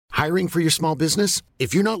Hiring for your small business?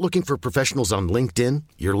 If you're not looking for professionals on LinkedIn,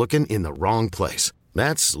 you're looking in the wrong place.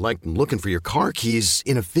 That's like looking for your car keys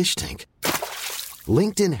in a fish tank.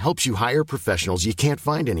 LinkedIn helps you hire professionals you can't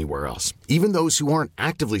find anywhere else, even those who aren't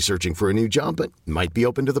actively searching for a new job but might be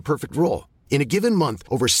open to the perfect role. In a given month,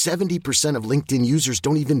 over 70% of LinkedIn users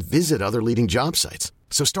don't even visit other leading job sites.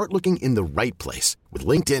 So start looking in the right place. With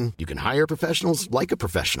LinkedIn, you can hire professionals like a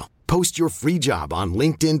professional. Post your free job on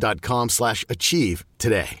linkedin.com/achieve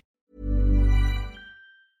today.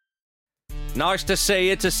 Nice to see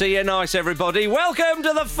you nice, everybody. Welcome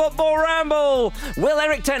to the Football Ramble. Will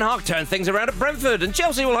Eric Ten Hag turn things around at Brentford? And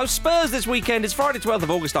Chelsea will host Spurs this weekend. It's Friday, 12th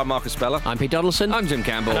of August. I'm Marcus Speller. I'm Pete Donaldson. I'm Jim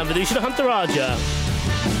Campbell. And I'm Vidusha Huntaraja.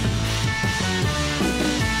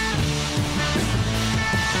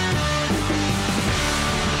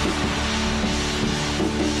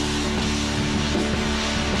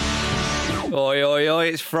 Oi, oi, oi,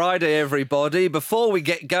 it's Friday, everybody. Before we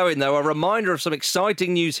get going, though, a reminder of some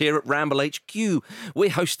exciting news here at Ramble HQ. We're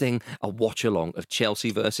hosting a watch-along of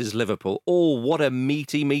Chelsea versus Liverpool. Oh, what a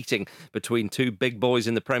meaty meeting between two big boys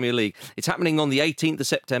in the Premier League. It's happening on the 18th of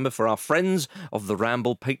September for our friends of the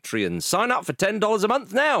Ramble Patreons. Sign up for $10 a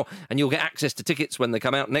month now, and you'll get access to tickets when they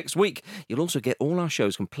come out next week. You'll also get all our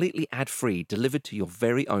shows completely ad-free, delivered to your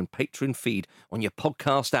very own Patreon feed on your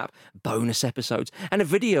podcast app, bonus episodes, and a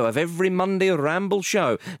video of every Monday Ramble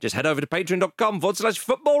show. Just head over to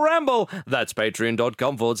patreon.com/football ramble. That's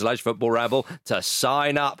patreon.com/football ramble to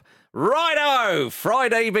sign up. Righto!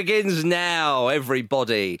 Friday begins now,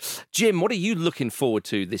 everybody. Jim, what are you looking forward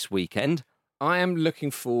to this weekend? I am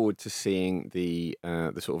looking forward to seeing the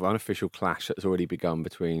sort of unofficial clash that's already begun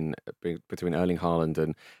between Erling Haaland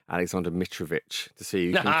and Alexander Mitrovic to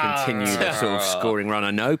see who can continue the sort of scoring run.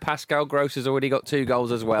 I know Pascal Gross has already got 2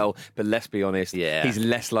 goals as well, but let's be honest, he's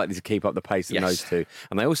less likely to keep up the pace than those two.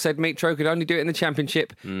 And they all said Mitro could only do it in the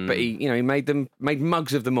Championship, but he made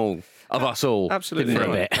mugs of them all. Of us all. Absolutely. For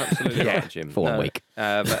a bit. Absolutely right, Jim. For 1 week.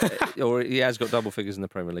 Or he has got double figures in the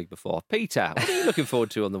Premier League before. Peter, what are you looking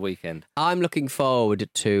forward to on the weekend? I'm looking forward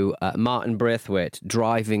to Martin Braithwaite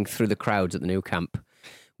driving through the crowds at the Nou Camp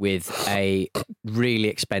with a really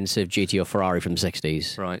expensive GTO Ferrari from the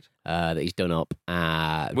 60s. Right. That he's done up.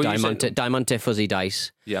 Diamante Fuzzy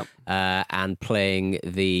Dice. Yeah. And playing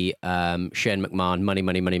the Shane McMahon Money,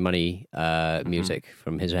 Money, Money, Money music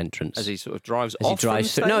from his entrance. As he sort of drives off? He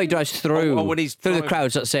drives through, no, he drives through. When he's through the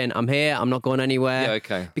crowds that's saying, I'm here, I'm not going anywhere. Yeah,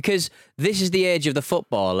 okay. Because this is the age of the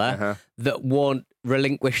footballer that won't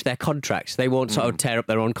relinquish their contracts. They won't sort of tear up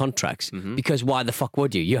their own contracts because why the fuck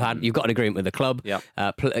would you? You've got an agreement with the club. Yep.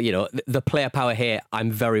 The player power here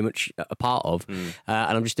I'm very much a part of, and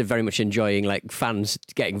I'm just very much enjoying like fans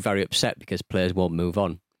getting very upset because players won't move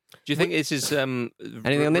on. Do you think this is...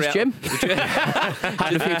 anything on this, Jim?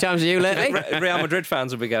 Had a few times with you lately. Real Madrid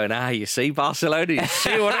fans will be going, you see Barcelona, you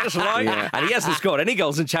see what it's like? And he hasn't scored any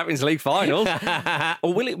goals in Champions League finals.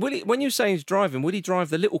 Or will he, when you say he's driving, will he drive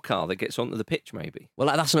the little car that gets onto the pitch, maybe?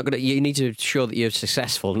 Well, that's not good. You need to show that you're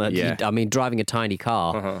successful. I mean, driving a tiny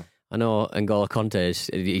car, I know N'Golo Conte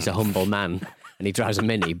he's a humble man. And he drives a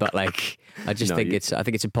Mini, but like I think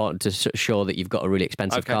it's important to show that you've got a really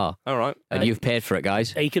expensive car. All right, and you've paid for it,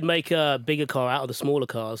 guys. He could make a bigger car out of the smaller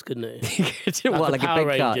cars, couldn't he? like a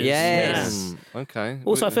big car? Yes. Okay.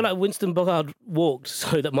 Also, I feel like Winston Bogard walked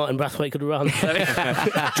so that Martin Braithwaite could run.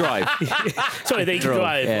 Drive. Sorry, they could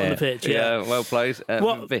drive on the pitch. Yeah, well played.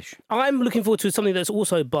 Vish. I'm looking forward to something that's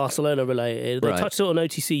also Barcelona related. They Right. touched it on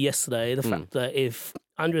OTC yesterday. The fact that if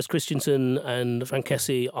Andreas Christensen and Frank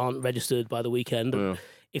Kessie aren't registered by the weekend,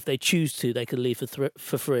 if they choose to, they can leave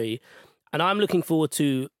for free. And I'm looking forward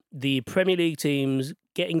to the Premier League teams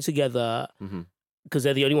getting together because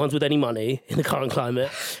they're the only ones with any money in the current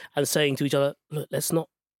climate and saying to each other, look, let's not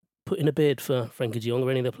put in a bid for Frenkie de Jong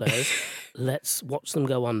or any of their players. Let's watch them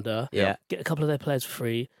go under, get a couple of their players for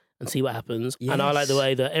free and see what happens. Yes. And I like the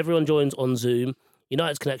way that everyone joins on Zoom.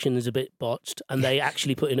 United's connection is a bit botched, and they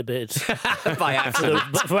actually put in a bid by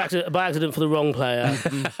accident for the wrong player,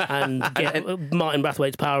 and get Martin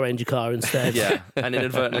Braithwaite's Power Ranger car instead. Yeah, and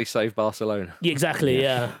inadvertently save Barcelona. Yeah, exactly.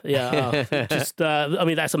 Yeah. I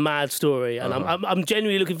mean, that's a mad story, and I'm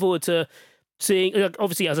genuinely looking forward to seeing.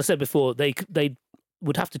 Obviously, as I said before, they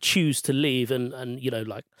would have to choose to leave, and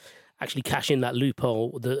actually cash in that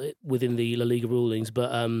loophole within the La Liga rulings.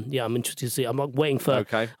 But I'm interested to see. I'm waiting for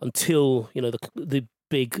until the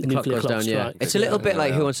big nuclear clock strikes. It's a little bit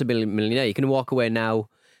like Who Wants to Be a Millionaire. You can walk away now,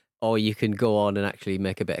 or you can go on and actually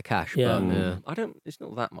make a bit of cash. Yeah. But, it's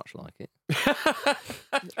not that much like it. I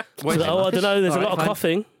don't know. There's a lot of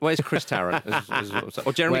coughing. Where's Chris Tarrant?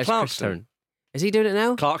 Or Jeremy Clarkson? Is he doing it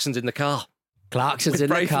now? Clarkson's in the car. Clarkson's in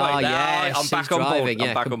the car, yeah. I'm back on board. driving, I'm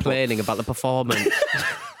yeah, back on board. complaining about the performance.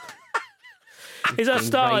 Is that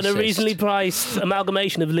starting a racist. reasonably priced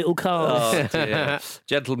amalgamation of little cars? Oh, dear.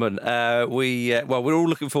 Gentlemen, we're all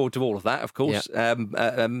looking forward to all of that, of course.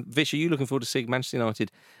 Vish, are you looking forward to seeing Manchester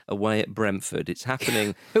United away at Brentford? It's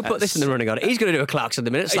happening. Who put this in the running order? He's going to do a Clarkson in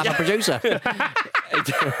a minute, slap a producer.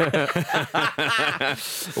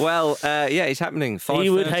 Well, it's happening. 5:30 He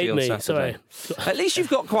would hate on me, Saturday. sorry. At least you've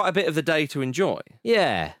got quite a bit of the day to enjoy.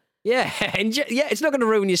 Yeah. Yeah, it's not going to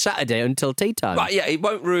ruin your Saturday until tea time. Right, yeah, it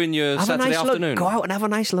won't ruin your have Saturday a nice afternoon. Go out and have a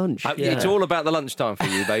nice lunch. It's all about the lunchtime for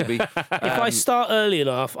you, baby. If I start early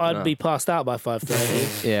enough, I'd be passed out by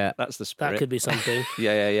 5:30. Yeah. That's the spirit. That could be something.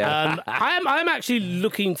 Yeah. I'm actually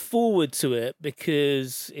looking forward to it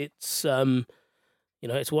because it's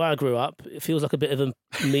it's where I grew up. It feels like a bit of a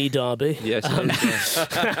me derby. Yes, it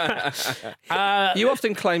is. You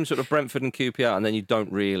often claim sort of Brentford and QPR, and then you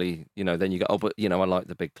don't really, then you go, I like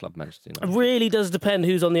the big club Manchester United. It really does depend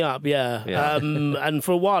who's on the up, yeah. Yeah. And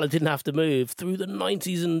for a while, I didn't have to move through the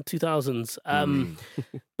 90s and 2000s.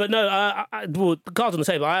 But no, well, the cards on the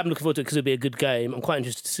table. I am looking forward to it because it'll be a good game. I'm quite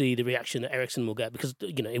interested to see the reaction that Eriksen will get because,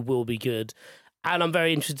 it will be good. And I'm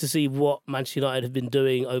very interested to see what Manchester United have been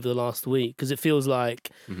doing over the last week because it feels like,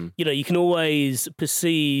 you can always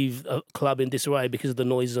perceive a club in disarray because of the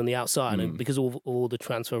noises on the outside and because of all the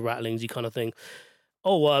transfer rattlings. You kind of think,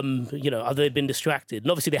 have they been distracted? And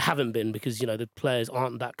obviously they haven't been because, the players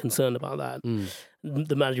aren't that concerned about that.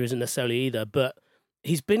 The manager isn't necessarily either. But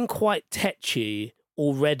he's been quite tetchy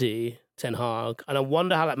already, Ten Hag. And I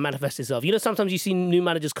wonder how that manifests itself. Sometimes you see new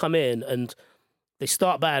managers come in and they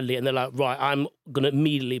start badly and they're like, right, I'm going to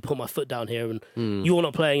immediately put my foot down here and you're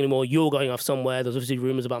not playing anymore. You're going off somewhere. There's obviously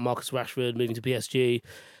rumours about Marcus Rashford moving to PSG.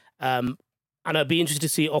 And I'd be interested to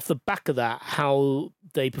see off the back of that how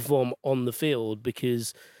they perform on the field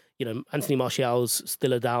because, Anthony Martial's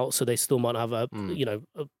still a doubt, so they still might have a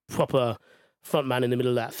proper front man in the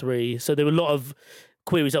middle of that three. So there were a lot of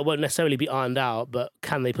queries that won't necessarily be ironed out, but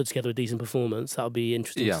can they put together a decent performance? That would be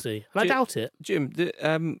interesting to see. And I doubt it. Jim,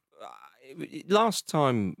 last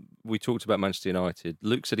time we talked about Manchester United,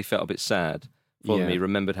 Luke said he felt a bit sad for me,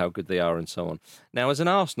 remembered how good they are and so on. Now, as an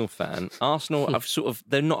Arsenal fan, Arsenal have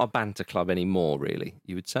they're not a banter club anymore, really,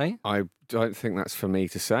 you would say? I don't think that's for me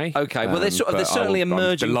to say. Okay, well, they're certainly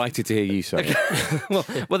emerging. I'm delighted to hear you say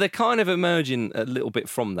it. well, they're kind of emerging a little bit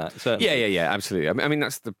from that, certainly. Yeah, absolutely. I mean,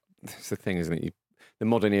 that's the thing, isn't it? The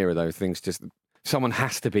modern era, though, things just... Someone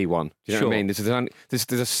has to be one. Do you know what I mean?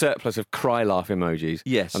 There's a surplus of cry laugh emojis.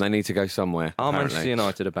 Yes. And they need to go somewhere. Are Manchester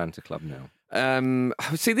United a banter club now?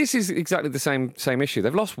 See, this is exactly the same issue.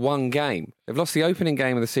 They've lost one game. They've lost the opening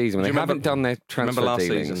game of the season. They haven't done their transfer last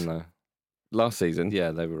dealings. Season, though? Last season? Yeah,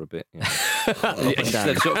 they were a bit...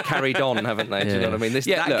 They've sort of carried on, haven't they? Do you know what I mean? That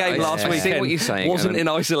game last week what you're saying, wasn't in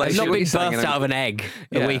isolation. Not been birthed out of an egg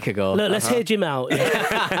a week ago. Look, let's hear Jim out.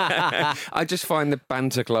 I just find the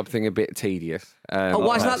banter club thing a bit tedious.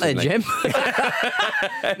 Why is that then, Jim?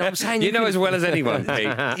 No, I'm saying you know as well as anyone,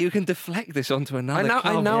 Pete. You can deflect this onto another club.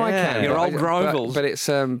 I know I can. Your old rivals. But it's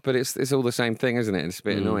all the same thing, isn't it? It's a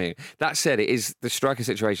bit annoying. That said, the striker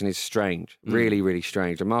situation is strange. Really, really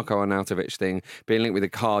strange. The Marko Arnautovic thing, being linked with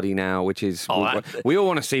Icardi now, which is... we all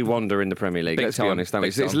want to see Wonder in the Premier League, let's be honest.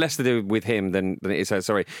 It's less to do with him than it is...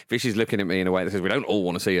 Sorry, Vish is looking at me in a way that says we don't all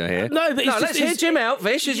want to see her here. No, but let's hear Jim out,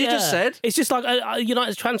 Vish, as you just said. It's just like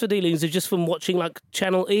United's transfer dealings are just from watching like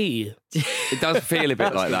Channel E. It does feel a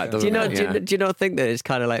bit like that, doesn't it? Do you not think that it's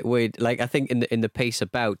kind of like weird? Like I think in the piece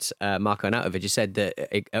about Marko Arnautovic, you said that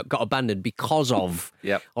it got abandoned because of,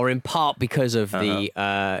 or in part because of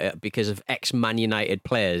because of ex-Man United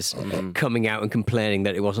players coming out and complaining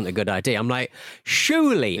that it wasn't a good idea. I'm like,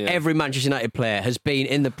 surely every Manchester United player has been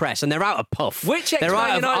in the press and they're out of puff. Which they're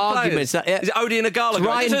out of arguments. Is it Odie and Agala?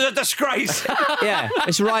 This is a disgrace.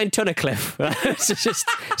 It's Ryan Tunnicliffe. It's just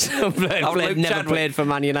some player never played for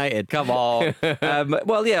Man United. Come on. I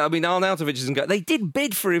mean, Arnautovic isn't good. They did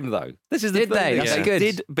bid for him, though. This is the thing. They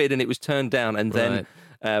did bid, and it was turned down. And then,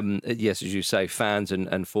 yes, as you say, fans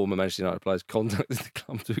and former Manchester United players contacted the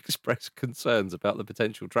club to express concerns about the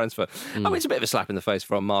potential transfer. I mean, it's a bit of a slap in the face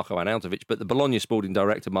from Marko Arnautovic, but the Bologna sporting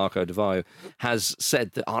director, Marco Di Vaio, has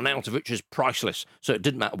said that Arnautovic is priceless, so it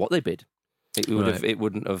didn't matter what they bid. It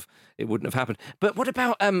wouldn't have happened. But what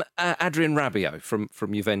about Adrian Rabiot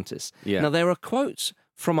from Juventus? Yeah. Now there are quotes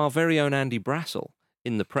from our very own Andy Brassel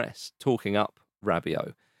in the press talking up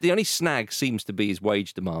Rabiot. The only snag seems to be his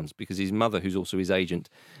wage demands because his mother, who's also his agent,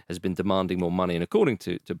 has been demanding more money. And according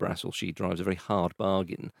to Brassel, she drives a very hard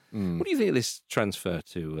bargain. What do you think of this transfer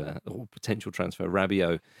or potential transfer,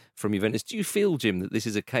 Rabiot from Juventus? Do you feel, Jim, that this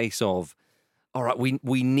is a case of all right,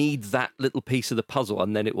 we need that little piece of the puzzle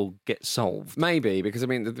and then it will get solved? Maybe, because I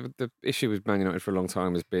mean, the issue with Man United for a long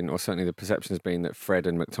time has been, or certainly the perception has been, that Fred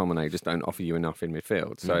and McTominay just don't offer you enough in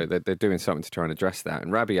midfield. So they're doing something to try and address that.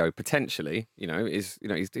 And Rabiot potentially, he's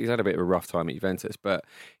had a bit of a rough time at Juventus, but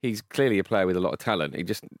he's clearly a player with a lot of talent. He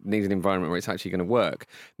just needs an environment where it's actually going to work.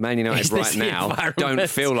 Man United right now don't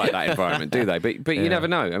feel like that environment, do they? But you never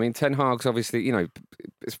know. I mean, Ten Hag's obviously,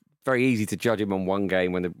 it's very easy to judge him on one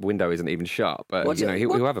game when the window isn't even shut. But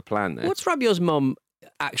he'll have a plan there. What's Rabiot's mum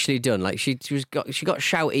actually done? Like she got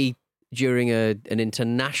shouty during an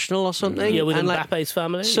international or something. Yeah, with Mbappe's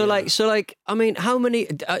family. So I mean, how many?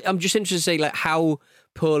 I'm just interested to see like how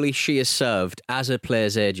poorly she is served as a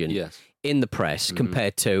player's agent in the press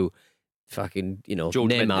compared to fucking,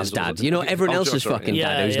 Neymar's dad. Everyone else's fucking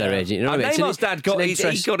dad who's their agent. You know what I mean? Neymar's dad got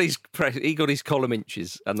his column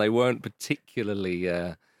inches, and they weren't particularly.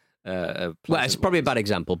 Well, it's probably a bad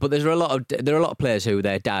example, but there are a lot of players who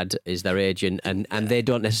their dad is their agent, and they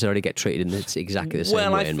don't necessarily get treated in exactly the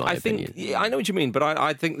same way. In my opinion, I know what you mean, but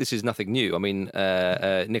I think this is nothing new. I mean,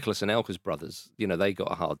 Nicholas and Elka's brothers, they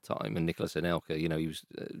got a hard time, and Nicholas and Elka, he was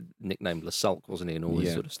nicknamed Le Sulk, wasn't he, and all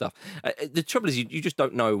this sort of stuff. The trouble is, you just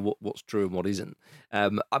don't know what's true and what isn't. I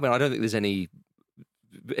mean, I don't think there's any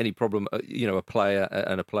problem, a player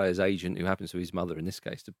and a player's agent who happens to be his mother in this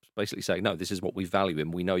case, to basically say, no, this is what we value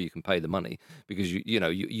him. We know you can pay the money, because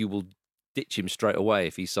you will ditch him straight away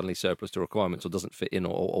if he's suddenly surplus to requirements or doesn't fit in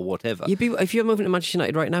or whatever. If you're moving to Manchester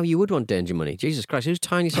United right now, you would want danger money. Jesus Christ, who's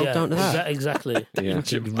tying yourself down to that? Exactly.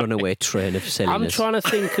 Runaway train of silliness. I'm trying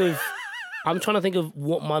to think of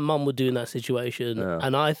what my mum would do in that situation,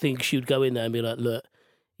 and I think she would go in there and be like, look,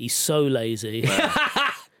 he's so lazy.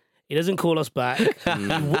 He doesn't call us back.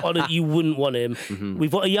 You wouldn't want him. Mm-hmm. We've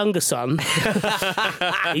got a younger son.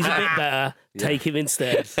 He's a bit better. Take him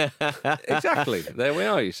instead. Exactly. There we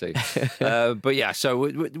are, you see. But yeah, so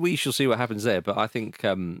we shall see what happens there. But I think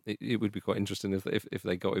it would be quite interesting if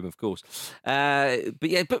they got him, of course. But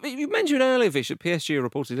you mentioned earlier, Vish, that PSG are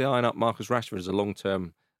reportedly eyeing up Marcus Rashford as a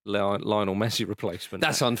long-term Lionel Messi replacement.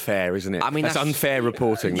 That's unfair, isn't it? I mean, that's unfair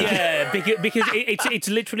reporting. Yeah, because it's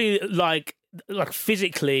literally like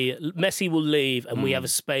physically, Messi will leave, and we have a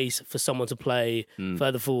space for someone to play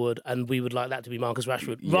further forward, and we would like that to be Marcus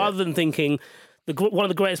Rashford, rather than thinking one of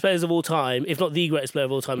the greatest players of all time, if not the greatest player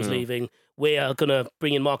of all time, is leaving. We are going to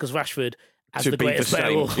bring in Marcus Rashford as the greatest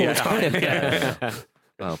player of all time. Yeah.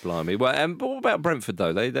 Oh, blimey. Well, but what about Brentford,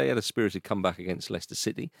 though? They had a spirited comeback against Leicester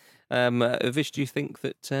City. Vish, do you think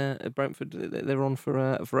that Brentford, they're on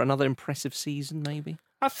for another impressive season, maybe?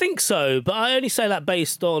 I think so, but I only say that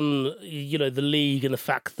based on, the league and the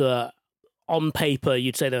fact that on paper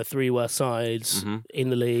you'd say there are three worst sides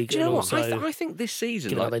in the league. Do you know what? I think this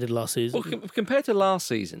season, like they did last season. Well, compared to last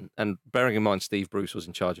season, and bearing in mind Steve Bruce was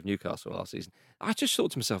in charge of Newcastle last season, I just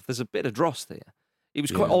thought to myself, there's a bit of dross there. It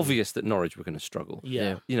was quite obvious that Norwich were going to struggle.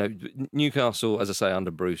 Yeah, Newcastle, as I say, under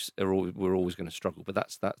Bruce, were always going to struggle. But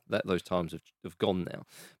those times have gone now.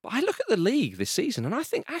 But I look at the league this season, and I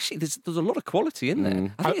think actually there's a lot of quality in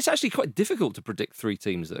there. I think it's actually quite difficult to predict three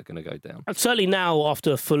teams that are going to go down. And certainly now,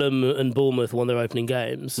 after Fulham and Bournemouth won their opening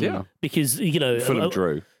games, because Fulham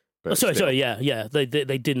drew. Sorry, yeah, they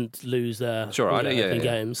didn't lose their opening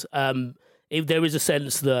games. There is a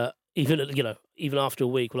sense that even after a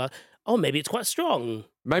week, we're like, oh, maybe it's quite strong.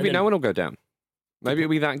 Maybe no one will go down. Maybe it'll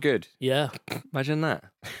be that good. Yeah. Imagine that.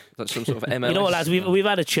 That's some sort of MLS. You know what, lads? We've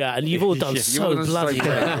had a chat, and you've all done so bloody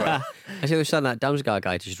well. I see we've seen that Damsgaard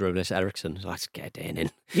guy just ruined Ericsson. Let's get Dan in.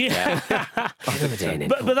 Yeah.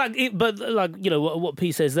 But what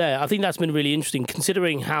Pete says there, I think that's been really interesting,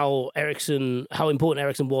 considering how important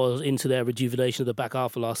Ericsson was into their rejuvenation of the back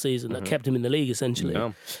half of last season that kept him in the league, essentially.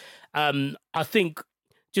 Yeah. I think,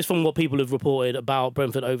 just from what people have reported about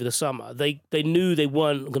Brentford over the summer, they knew they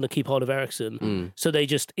weren't going to keep hold of Ericsson, so they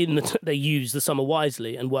just they used the summer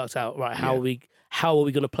wisely and worked out how are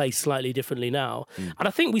we going to play slightly differently now. And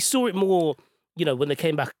I think we saw it more, when they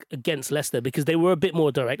came back against Leicester, because they were a bit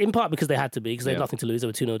more direct, in part because they had to be, because they had nothing to lose. They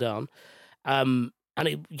were 2-0 down, and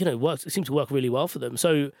it worked. It seemed to work really well for them.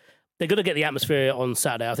 So they're going to get the atmosphere on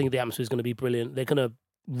Saturday. I think the atmosphere is going to be brilliant. They're going to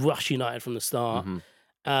rush United from the start.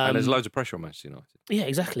 And there's loads of pressure on Manchester United. Yeah,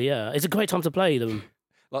 exactly, yeah. It's a great time to play them.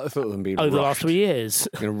 Like the thought of them being over rushed. The last 3 years.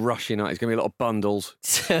 It's going to rush United. It's going to be a lot of bundles.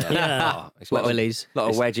 Yeah. A lot of willies. A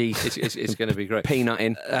lot of wedgies. It's going to be great.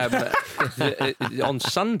 Peanutting. On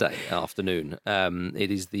Sunday afternoon,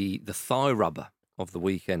 it is the thigh rubber of the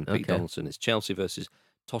weekend, Pete Donaldson. It's Chelsea versus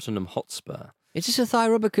Tottenham Hotspur. Is this a thigh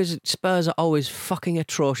rubber? Because Spurs are always fucking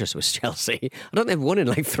atrocious with Chelsea. I don't think they've won in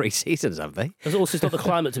like 3 seasons, have they? There's also not the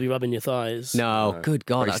climate to be rubbing your thighs. No, good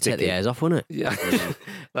God, that'd take the airs off, wouldn't it? Yeah,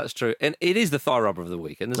 that's true. And it is the thigh rubber of the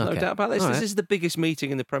week, and there's no doubt about this. This is the biggest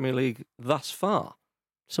meeting in the Premier League thus far.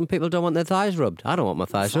 Some people don't want their thighs rubbed. I don't want my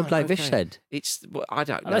thighs rubbed, like Vish said. I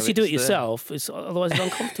don't know. Unless you do it yourself, otherwise it's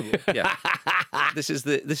uncomfortable. Yeah. This is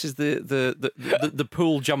the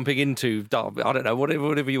pool jumping into Derby. I don't know,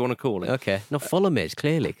 whatever you want to call it. Okay, not Fulham is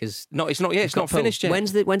clearly because it's not yet. It's not finished yet.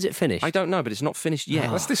 When's it finished? I don't know, but it's not finished yet.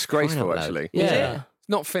 That's disgraceful, actually. Yeah. It's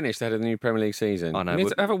not finished ahead of the new Premier League season. I know. You need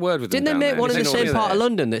to have a word with them. Didn't they make one in the same part of London?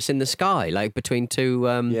 London that's in the sky, like between two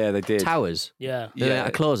Yeah, they did. towers? Yeah. They had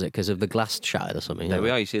to close it because of the glass shattered or something. There we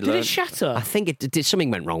are. You see, Did it shatter? I think something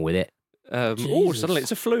went wrong with it. Suddenly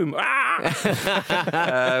it's a flume. Well,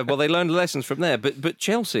 they learned lessons from there. But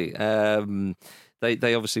Chelsea, they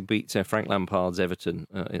obviously beat Frank Lampard's Everton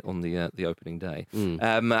on the opening day. Do you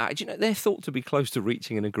know they're thought to be close to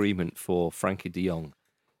reaching an agreement for Frankie de Jong?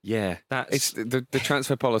 Yeah, it's the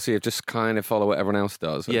transfer policy of just kind of follow what everyone else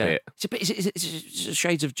does. It's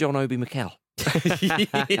shades of John Obi Mikel.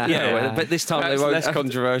 Yeah, but this time that's they won't. less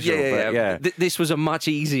controversial. Yeah. This was a much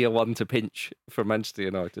easier one to pinch for Manchester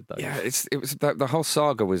United, though. Yeah, it was the whole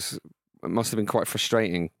saga must have been quite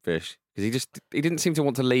frustrating, Vish, because he didn't seem to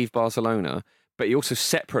want to leave Barcelona. But he also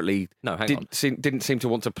separately didn't seem to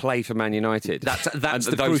want to play for Man United. That's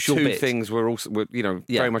the those crucial two bit. things were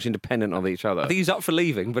very much independent of each other. I think he's up for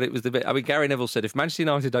leaving, but it was the bit. I mean, Gary Neville said if Manchester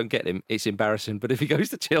United don't get him, it's embarrassing. But if he goes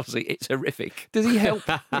to Chelsea, it's horrific. Does he help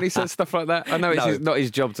when he says stuff like that? I know it's not his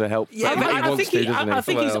job to help. Yeah, but I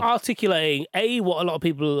think he's Well, articulating what a lot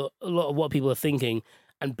of what people are thinking,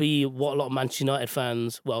 and B, what a lot of Manchester United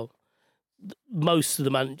fans, some of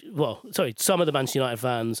the Manchester United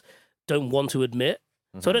fans don't want to admit.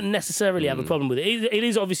 So I don't necessarily have a problem with it. It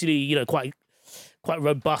is obviously quite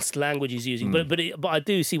robust language he's using, but I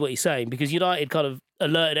do see what he's saying because United kind of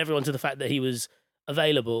alerted everyone to the fact that he was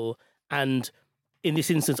available, and in this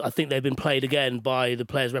instance, I think they've been played again by the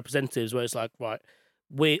players' representatives, where it's like, right,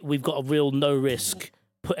 we've got a real no risk,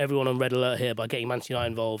 put everyone on red alert here by getting Manchester United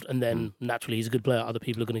involved, and then naturally he's a good player. Other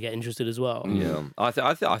people are going to get interested as well. Yeah, I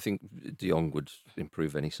think De Jong would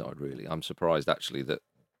improve any side. Really, I'm surprised actually that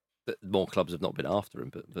more clubs have not been after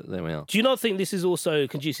him, but there we are. Do you not think this is also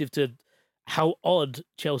conducive to how odd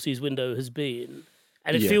Chelsea's window has been?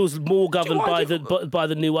 And it feels more governed by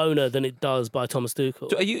the new owner than it does by Thomas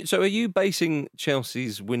Tuchel. So are you basing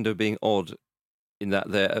Chelsea's window being odd in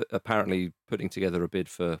that they're apparently putting together a bid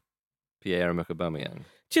for Pierre-Emerick Aubameyang?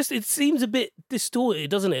 Just, it seems a bit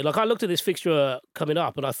distorted, doesn't it? Like, I looked at this fixture coming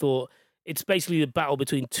up and I thought it's basically the battle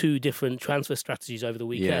between two different transfer strategies over the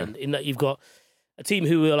weekend, in that you've got a team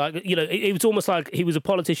who were like, it was almost like he was a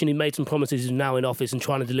politician who made some promises who's now in office and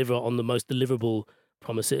trying to deliver on the most deliverable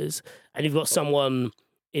promises. And you've got someone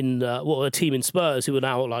in, a team in Spurs who are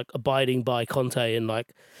now like abiding by Conte and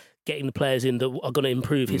like getting the players in that are going to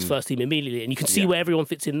improve his first team immediately. And you can see where everyone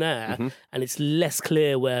fits in there, and it's less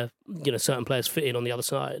clear where, certain players fit in on the other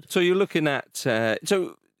side. So you're looking at,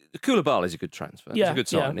 so Koulibaly is a good transfer. Yeah, it's a good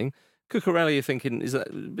signing. Cucurella, you're thinking, is that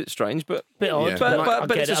a bit strange, but bit odd,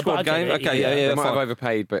 but it's a squad game. Okay, they might have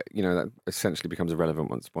overpaid, but that essentially becomes irrelevant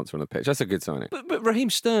once they're on the pitch. That's a good signing. But Raheem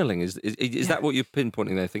Sterling is that what you're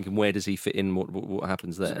pinpointing there? Thinking where does he fit in? What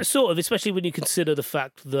happens there? Sort of, especially when you consider the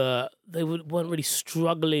fact that they weren't really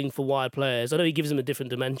struggling for wide players. I know he gives them a different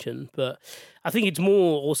dimension, but I think it's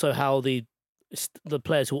more also how the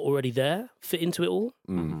players who are already there fit into it all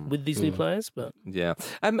with these new players. But yeah,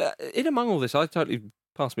 in among all this, I totally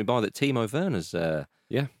passed me by that Timo Werner's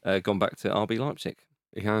gone back to RB Leipzig.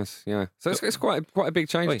 He has, yeah. So it's quite a big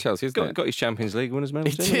change for Chelsea, isn't it? Got his Champions League winners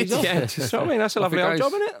medal. He did, yeah. So, I mean, that's a lovely old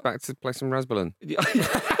job, isn't it? Back to play some Rasbullen.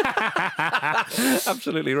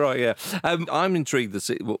 Absolutely right, yeah. I'm intrigued to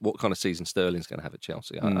see what kind of season Sterling's going to have at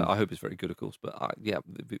Chelsea. I hope it's very good, of course, but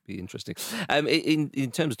it'd be interesting.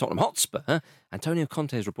 In terms of Tottenham Hotspur, Antonio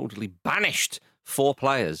Conte has reportedly banished 4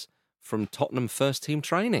 players from Tottenham first-team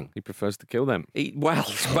training. He prefers to kill them.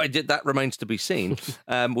 That remains to be seen.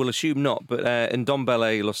 We'll assume not, but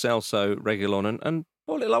Ndombele, Lo Celso, Reguilon, and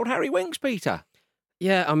poor little old Harry Winks, Peter.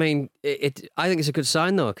 Yeah, I mean, I think it's a good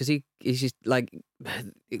sign, though, because he's just, like,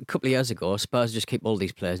 a couple of years ago, Spurs just keep all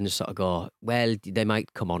these players and just sort of go, well, they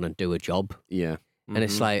might come on and do a job. Yeah. And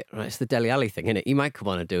it's like, right, it's the Dele Alli thing, isn't it? He might come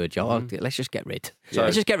on and do a job. Let's just get rid.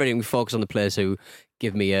 Let's just get rid of him and focus on the players who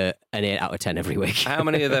give me an 8 out of 10 every week. How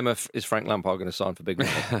many of them is Frank Lampard going to sign for big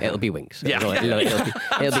money? It'll be Winks. Yeah.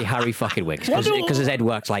 It'll be Harry fucking Winks because his head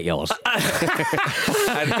works like yours.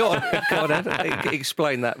 And go on, Ed,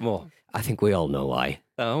 explain that more. I think we all know why.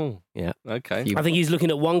 Oh, yeah. Okay. I think he's looking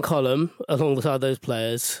at one column alongside those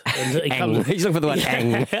players. And he's looking for the word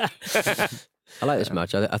 "eng." I like this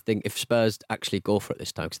match. I think if Spurs actually go for it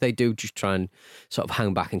this time, because they do just try and sort of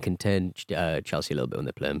hang back and contain Chelsea a little bit when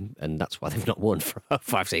they play them, and that's why they've not won for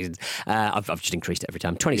 5 seasons. I've just increased it every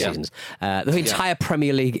time. 20 seasons. The entire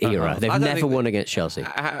Premier League era, they've never won against Chelsea.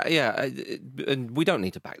 And we don't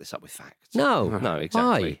need to back this up with facts. No,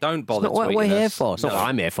 exactly. Why? Don't bother. It's not what we're here for. It's not what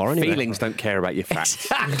I'm here for anyway. Feelings don't care about your facts.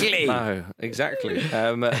 Exactly. No, exactly.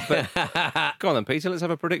 But go on then, Peter. Let's have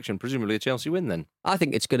a prediction. Presumably a Chelsea win then. I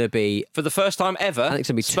think it's going to be for the first time ever. I think it's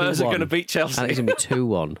going to be 2-1. Spurs are going to beat Chelsea. I think it's going to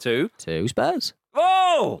be 2-1. 2 Spurs.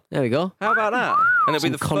 Oh! There we go. How about that? And it'll be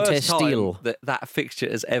the contest first time steal. that fixture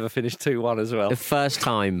has ever finished 2-1 as well. The first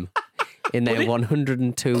time in their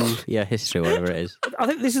 102-year history, whatever it is. I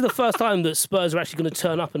think this is the first time that Spurs are actually going to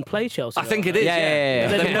turn up and play Chelsea. I think it is. Yeah.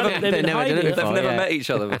 They've never done it They've never met each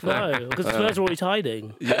other before. No, because Spurs are always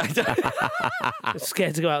hiding.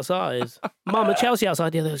 Scared to go outside. Mum, are Chelsea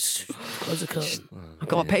outside? Yeah, close the curtain. I've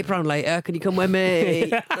got a paper round later. Can you come with me?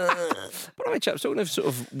 But I mean, chaps, talking of sort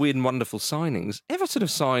of weird and wonderful signings, Everton have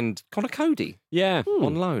signed Conor Cody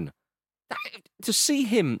on loan. To see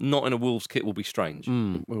him not in a Wolves kit will be strange.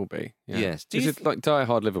 Will be. Yeah. Yes. He's a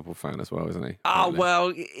die-hard Liverpool fan as well, isn't he? Oh, well.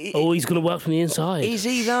 He's going to work from the inside. Is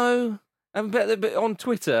he, though? But on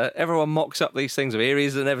Twitter, everyone mocks up these things of here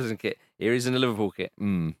he's an Everton kit, here he's in a Liverpool kit,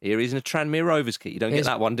 here he's in a Tranmere Rovers kit. You don't get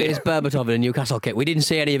that one, do you? Here's Berbatov in a Newcastle kit. We didn't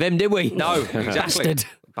see any of him, did we? No, exactly.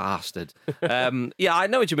 Bastard. Yeah, I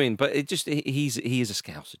know what you mean, but he is a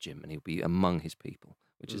Scouser, Jim, and he'll be among his people,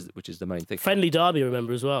 which is the main thing. Friendly derby,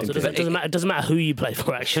 remember, as well. So it doesn't matter who you play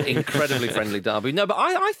for, actually. Incredibly friendly derby. No, but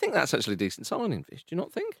I think that's actually a decent signing, Fish. Do you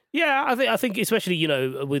not think? Yeah, I think especially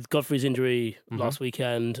with Godfrey's injury last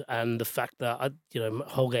weekend and the fact that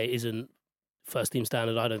Holgate isn't first team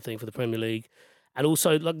standard, I don't think, for the Premier League, and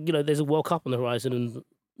also there's a World Cup on the horizon and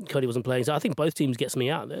Cody wasn't playing, so I think both teams get something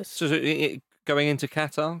out of this. So going into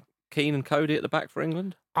Qatar, Keane and Cody at the back for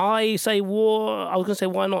England? I was going to say,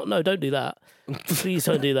 why not? No, don't do that. Please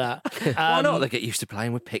don't do that. Why not? They get used to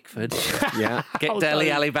playing with Pickford. Yeah. Get Dele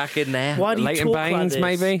Alli back in there. Why do you Leighton talk Baines, like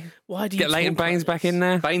this? maybe? Why do you get Leighton Baines back in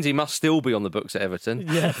there? Bainesy must still be on the books at Everton.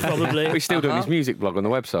 Yeah, probably. He's still doing his music blog on the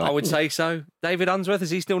website. I would say so. David Unsworth, is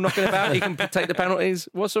he still knocking about? He can take the penalties.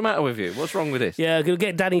 What's the matter with you? What's wrong with this? Yeah, going to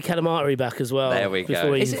get Danny Calamari back as well. There we go.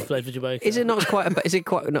 Before he played for Jamaica. Is it not quite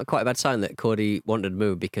a bad sign that Cody wanted to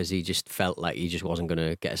move because he just felt like he just wasn't going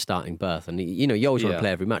to get a starting berth? And you always want to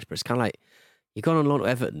play every match, but it's kind of like you've gone on loan to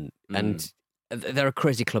Everton and they're a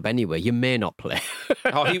crazy club anyway. You may not play.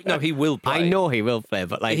 He will play. I know he will play,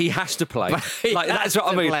 but he has to play. That's what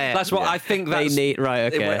I mean. Play. That's what I think. They need.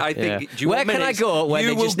 Right. Okay. I think. Do you Where want can minutes? I go? When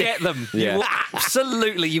you will just get them. Yeah. You will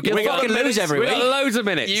absolutely. You'll fucking lose every week. We've got loads of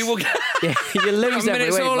minutes. You will get. You lose every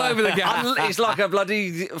minutes week. all over the gap. It's like a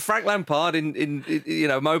bloody Frank Lampard in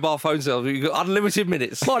mobile phone sales. You got unlimited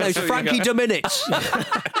minutes. What is Frankie Dominitz?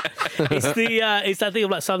 It's that thing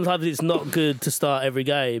of sometimes it's not good to start every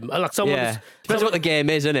game. Like Depends what the game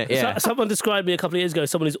is, isn't it? Yeah. Someone described me a couple of years ago.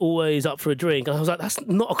 Someone is always up for a drink, and I was like, "That's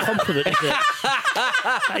not a compliment, is it?"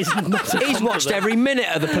 That is not a compliment. He's watched every minute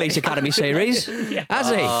of the Police Academy series, has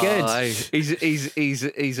he? Good.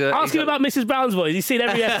 He's Ask him about Mrs. Brown's Boys. He's seen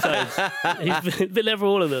every episode. He's been there for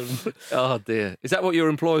all of them. Oh dear, is that what your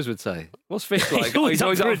employers would say? What's Fish like? He's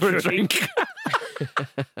always up for a drink.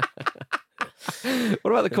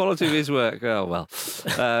 What about the quality of his work? Oh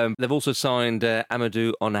well, they've also signed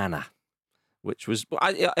Amadou Onana, which was,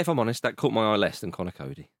 if I'm honest, that caught my eye less than Conor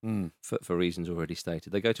Cody for reasons already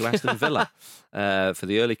stated. They go to Aston Villa for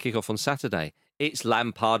the early kickoff on Saturday. It's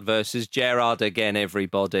Lampard versus Gerrard again,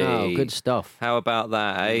 everybody. Oh, good stuff. How about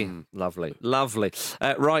that, eh? Lovely.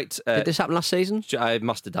 Right. Did this happen last season? It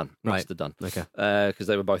must have done. Okay. Because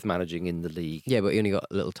they were both managing in the league. Yeah, but he only got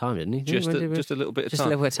a little time, didn't he? Just a little bit of Just time. a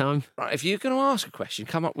little bit of time. Right, if you're going to ask a question,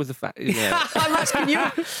 come up with the fact. Yeah. I'm asking you.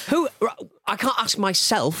 I can't ask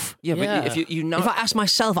myself. Yeah, but if you know. If I ask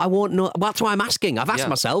myself, I won't know. That's why I'm asking. I've asked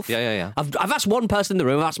myself. Yeah. I've asked one person in the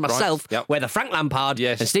room. I've asked myself whether Frank Lampard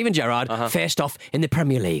and Steven Gerrard faced off in the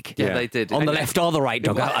Premier League. Yeah, they did. On the left or the right,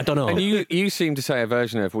 Doug. I don't know. And you seem to say a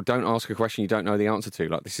version of, well, don't ask a question you don't know the answer to.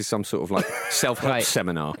 Like this is some sort of self-help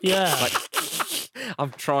seminar. Yeah.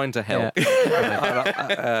 I'm trying to help.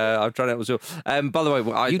 I'm trying to help as well. By the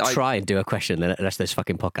way, try and do a question the rest of this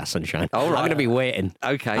fucking podcast, Sunshine. All right. I'm going to be waiting.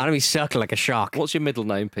 Okay. I'm going to be circling like a shark. What's your middle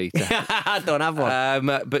name, Peter? I don't have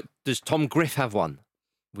one. But does Tom Griff have one?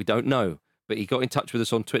 We don't know. But he got in touch with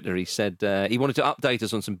us on Twitter. He said he wanted to update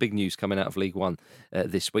us on some big news coming out of League One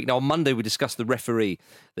this week. Now, on Monday, we discussed the referee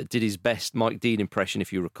that did his best Mike Dean impression,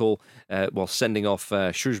 if you recall, while sending off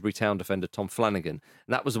Shrewsbury Town defender Tom Flanagan.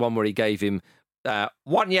 And that was the one where he gave him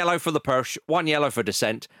 1 yellow for the Persh, 1 yellow for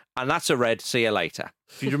dissent, and that's a red. See you later.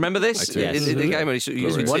 Do you remember this? I do. Yes. In the game,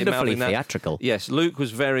 wonderfully theatrical. Yes, Luke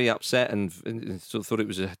was very upset and sort of thought it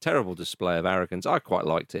was a terrible display of arrogance. I quite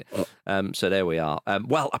liked it. So there we are.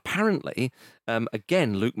 Well, apparently,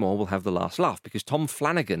 again, Luke Moore will have the last laugh because Tom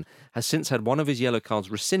Flanagan has since had one of his yellow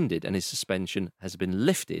cards rescinded and his suspension has been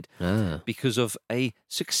lifted because of a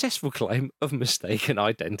successful claim of mistaken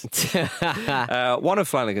identity. One of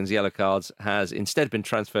Flanagan's yellow cards has instead been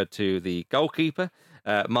transferred to the goalkeeper,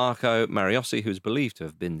 Marco Mariossi, who's believed to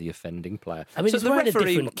have been the offending player. I mean, he's wearing a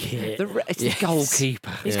different kit. It's the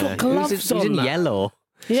goalkeeper. He's got gloves He's on. in yellow.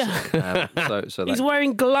 Yeah. So he's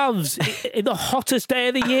wearing gloves in the hottest day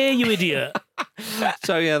of the year, you idiot.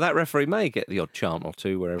 So, yeah, that referee may get the odd chant or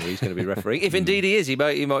two wherever he's going to be refereeing. If indeed he is, he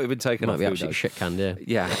might have been taken off. Might be absolutely shit canned, yeah.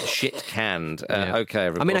 Yeah, shit canned. Okay,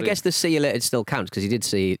 everybody. I mean, I guess the see you later still counts because he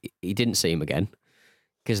didn't see him again.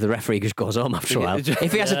 Because the referee just goes home after a while.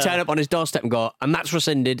 If he has to turn up on his doorstep and go, and that's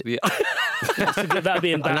rescinded. Yeah. That'd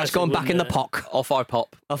be embarrassing. And that's going back in the pock. Off I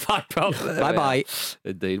pop. Bye-bye.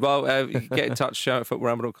 Indeed. Well, you can get in touch, shout at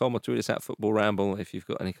footballramble.com or tweet us at footballramble if you've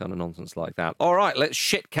got any kind of nonsense like that. All right, let's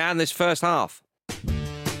shit can this first half.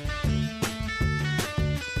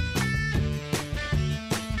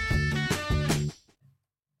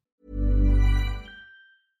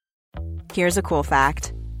 Here's a cool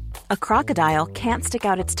fact. A crocodile can't stick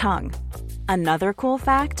out its tongue. Another cool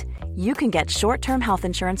fact, you can get short-term health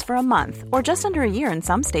insurance for a month or just under a year in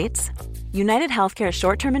some states. United Healthcare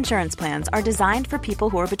short-term insurance plans are designed for people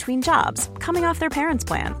who are between jobs, coming off their parents'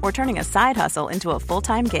 plan, or turning a side hustle into a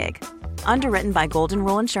full-time gig. Underwritten by Golden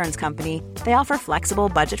Rule Insurance Company, they offer flexible,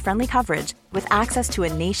 budget-friendly coverage with access to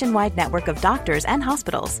a nationwide network of doctors and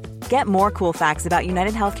hospitals. Get more cool facts about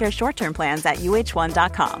United Healthcare short-term plans at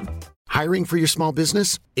uh1.com. Hiring for your small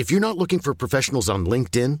business? If you're not looking for professionals on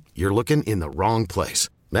LinkedIn, you're looking in the wrong place.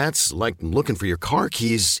 That's like looking for your car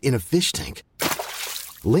keys in a fish tank.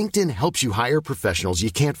 LinkedIn helps you hire professionals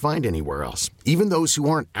you can't find anywhere else, even those who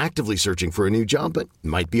aren't actively searching for a new job but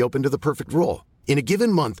might be open to the perfect role. In a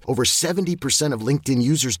given month, over 70% of LinkedIn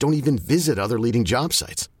users don't even visit other leading job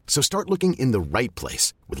sites. So start looking in the right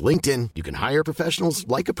place. With LinkedIn, you can hire professionals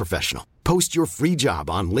like a professional. Post your free job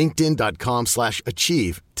on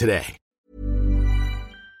linkedin.com/achieve today.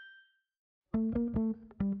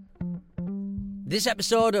 This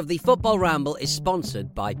episode of the Football Ramble is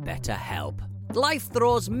sponsored by BetterHelp. Life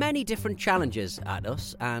throws many different challenges at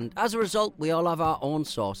us, and as a result, we all have our own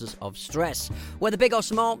sources of stress. Whether big or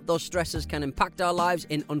small, those stresses can impact our lives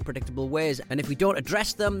in unpredictable ways, and if we don't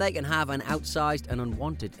address them, they can have an outsized and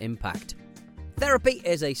unwanted impact. Therapy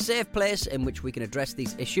is a safe place in which we can address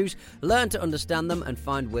these issues, learn to understand them, and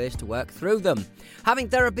find ways to work through them. Having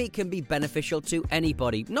therapy can be beneficial to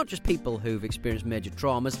anybody, not just people who've experienced major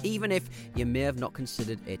traumas, even if you may have not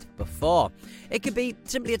considered it before. It could be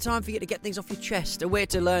simply a time for you to get things off your chest, a way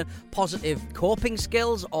to learn positive coping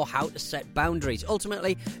skills, or how to set boundaries.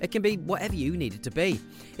 Ultimately, it can be whatever you need it to be.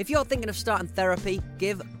 If you're thinking of starting therapy,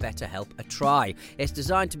 give BetterHelp a try. It's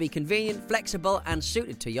designed to be convenient, flexible, and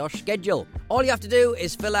suited to your schedule. All you have to do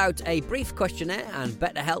is fill out a brief questionnaire and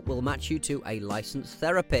BetterHelp will match you to a licensed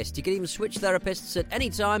therapist. You can even switch therapists at any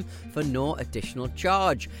time for no additional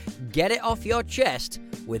charge. Get it off your chest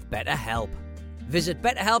with BetterHelp. Visit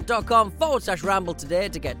betterhelp.com/ramble today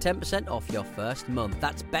to get 10% off your first month.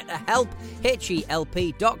 That's BetterHelp,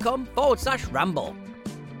 HELP.com/ramble.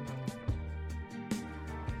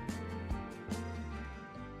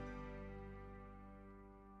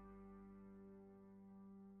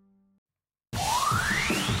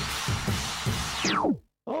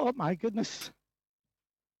 Oh my goodness.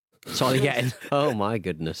 That's all you're getting. Oh my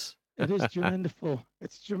goodness. It is tremendous.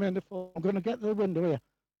 It's tremendous. I'm going to get to the window here.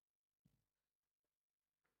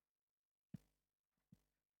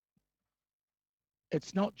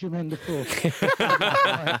 It's not Jermaine Defoe.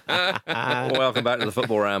 Welcome back to the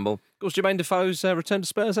Football Ramble. Of course, Jermaine Defoe's returned to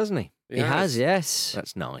Spurs, hasn't he? He has, yes.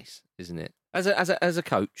 That's nice, isn't it? As a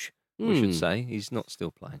coach, we should say. He's not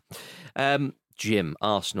still playing. Jim,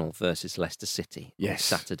 Arsenal versus Leicester City. Yes.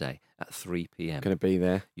 Saturday at 3 p.m. Going to be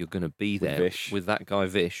there. You're going to be there Vish. with that guy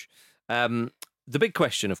Vish. The big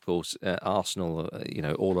question, of course, Arsenal,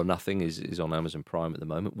 all or nothing is on Amazon Prime at the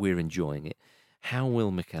moment. We're enjoying it. How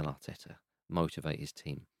will Mikel Arteta motivate his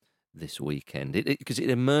team this weekend? Because it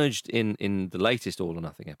emerged in the latest All or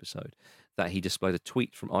Nothing episode that he displayed a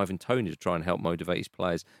tweet from Ivan Toney to try and help motivate his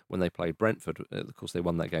players when they played Brentford. Of course, they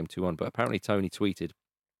won that game 2-1, but apparently Toney tweeted,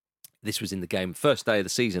 this was in the game, first day of the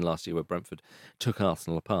season last year where Brentford took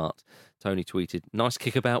Arsenal apart. Toney tweeted, "Nice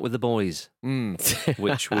kickabout with the boys,"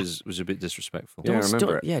 which was a bit disrespectful. Yeah, I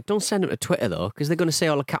remember it. Yeah, don't send them to Twitter, though, because they're going to say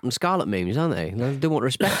all the Captain Scarlet memes, aren't they? They don't want to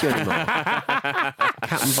respect you anymore.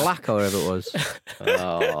 Captain Black or whatever it was.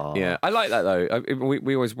 Oh. Yeah, I like that, though.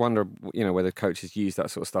 We always wonder, whether coaches use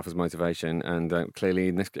that sort of stuff as motivation, and clearly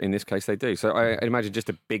in this case they do. So I imagine just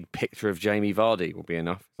a big picture of Jamie Vardy will be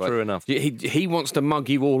enough. True enough. He wants to mug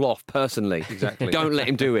you all off personally. Exactly. Don't let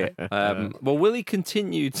him do it. Well, will he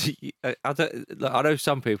continue to... I know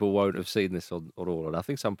some people won't have seen this on All or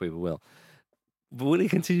Nothing. Some people will. But will he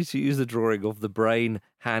continue to use the drawing of the brain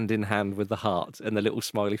hand in hand with the heart and the little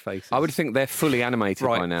smiley faces? I would think they're fully animated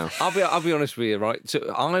by now. I'll be honest with you, right?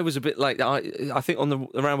 So I was a bit late. I think on the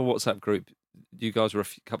Ramble WhatsApp group, you guys were a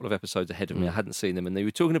couple of episodes ahead of me. I hadn't seen them, and they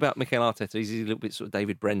were talking about Mikel Arteta. He's a little bit sort of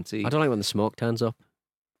David Brenty. I don't like when the smoke turns up.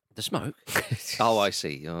 The smoke? Oh, I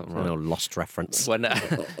see. Oh, right. No lost reference. Is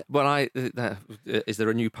there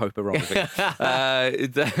a new Pope arriving?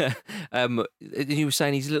 He was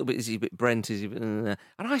saying he's a bit Brent. And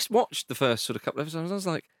I watched the first sort of couple of episodes. I was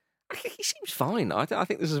like, he seems fine. I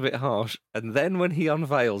think this is a bit harsh. And then when he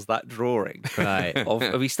unveils that drawing, right,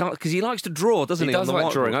 of he starts because he likes to draw, doesn't he? He does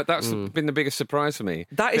like drawing. That's been the biggest surprise for me.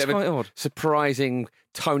 That is quite odd. Surprising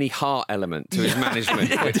Tony Hart element to his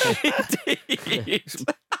management.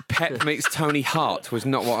 Pep meets Tony Hart was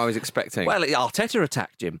not what I was expecting. Well, Arteta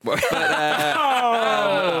attacked him.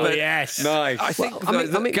 Yes. Nice. I think.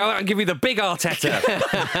 Go out and give me the big Arteta.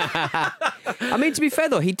 I mean, to be fair,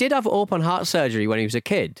 though, he did have open heart surgery when he was a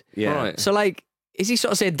kid. Yeah. Right. So, is he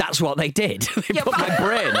sort of saying that's what they did? They put my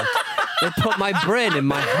brain. They put my brain in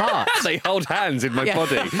my heart. They hold hands in my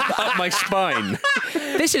body, up my spine.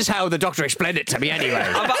 This is how the doctor explained it to me anyway.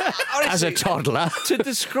 Honestly, as a toddler. To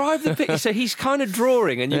describe the picture, so he's kind of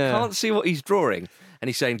drawing and you can't see what he's drawing. And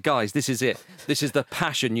he's saying, guys, this is it. This is the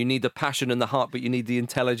passion. You need the passion and the heart, but you need the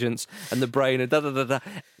intelligence and the brain and da-da-da-da.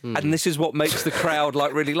 And this is what makes the crowd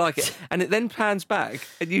really like it. And it then pans back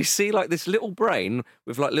and you see this little brain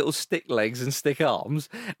with little stick legs and stick arms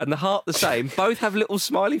and the heart the same. Both have little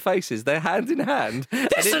smiley faces. They're hand in hand.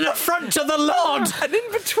 This is an affront to the Lord. And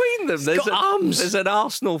in between them, there's an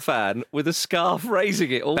Arsenal fan with a scarf raising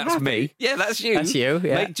it. All That's happy. me. Yeah, that's you. That's you,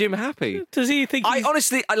 yeah. Make Jim happy. Does he think? I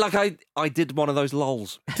honestly, I did one of those lols.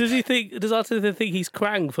 Does Arteta think he's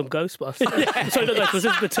Krang from Ghostbusters? Sorry, not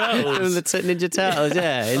Ghostbusters, the Turtles. The Ninja Turtles,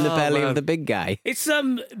 yeah, in the belly of the big guy. It's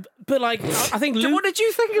but I think Luke. What did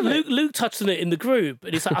you think of it? Luke touched on it in the group,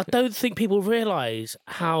 and it's I don't think people realise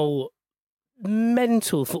how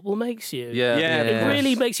mental football makes you. Yeah. It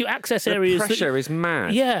really makes you access The areas. pressure is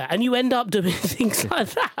mad. Yeah, and you end up doing things like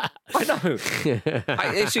that. I know.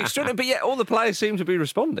 It's extraordinary, but yet all the players seem to be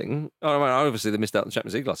responding. I mean, obviously they missed out on the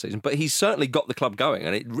Champions League last season, but he's certainly got the club going,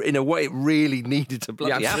 and in a way, it really needed to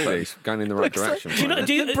bloody happen. It's going in the right direction.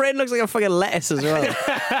 The brain looks like a fucking lettuce as well.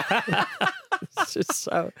 It's just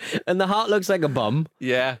so, and the heart looks like a bum.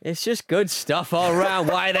 Yeah, it's just good stuff all around.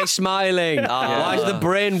 Why are they smiling? Why is the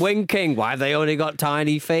brain winking? Why have they only got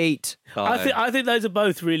tiny feet? I think those are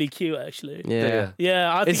both really cute, actually. Yeah.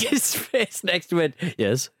 I think his face next to it.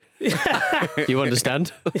 Yes. You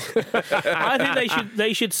understand? I think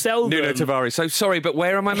they should sell them. Nuno Tavares. So sorry, but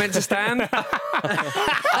where am I meant to stand?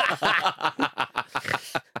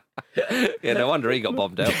 Yeah, no wonder he got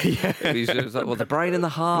bombed out. He's like, the brain and the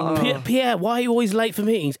heart. Pierre, why are you always late for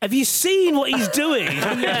meetings? Have you seen what he's doing?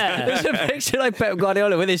 There's a picture like Pep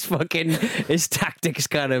Guardiola with his tactics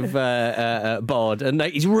kind of board, and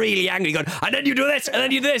he's really angry, going, and then you do this, and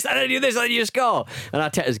then you do this, and then you do this, and then you score. And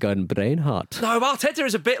Arteta's going, brain heart. No, Arteta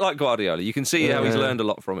is a bit like Guardiola. You can see how he's learned a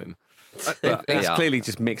lot from him. He's clearly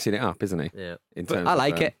just mixing it up, isn't he? Yeah. I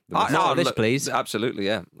like it. More of this, please. Absolutely,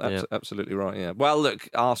 yeah. Absolutely right, yeah. Well, look,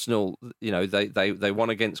 Arsenal, they won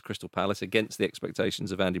against Crystal Palace, against the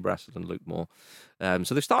expectations of Andy Brassard and Luke Moore.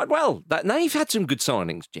 So they've started well. Now you've had some good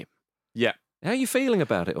signings, Jim. Yeah. How are you feeling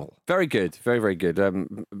about it all? Very good. Very, very good.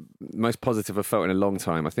 Most positive I've felt in a long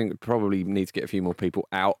time. I think probably need to get a few more people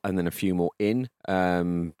out and then a few more in,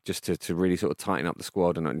 just to really sort of tighten up the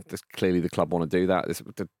squad. And clearly the club want to do that.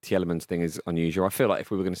 The Tielemans thing is unusual. I feel like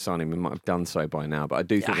if we were going to sign him, we might have done so by now. But I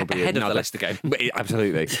do think there'll be ahead another... of the Leicester game.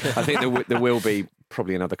 Absolutely. I think there will be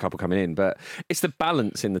probably another couple coming in, but it's the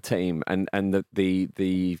balance in the team and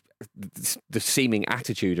the seeming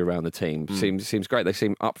attitude around the team seems great. They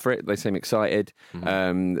seem up for it. They seem excited,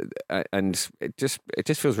 and it just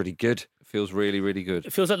feels really good. It feels really, really good.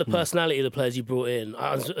 It feels like the personality of the players you brought in.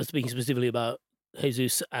 I was speaking specifically about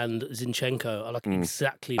Jesus and Zinchenko are like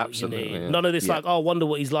exactly what you need. Yeah. None of this like, I wonder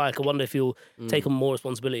what he's like. I wonder if he'll take on more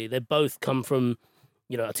responsibility. They both come from,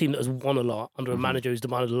 a team that has won a lot under a manager who's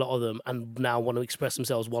demanded a lot of them and now want to express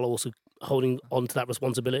themselves while also holding on to that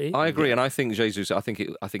responsibility. I agree, and I think Jesus. I think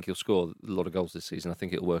he'll score a lot of goals this season. I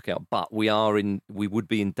think it'll work out. But we would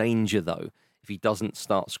be in danger though if he doesn't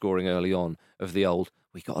start scoring early on of the old.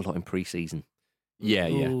 We got a lot in pre-season. Yeah.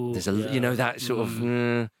 Ooh, There's that sort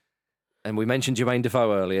of. And we mentioned Jermaine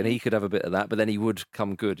Defoe earlier, and he could have a bit of that, but then he would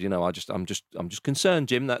come good. I'm just concerned,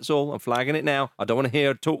 Jim. That's all. I'm flagging it now. I don't want to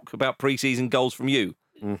hear talk about pre-season goals from you.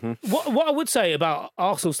 Mm-hmm. What I would say about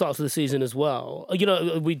Arsenal starts of the season as well,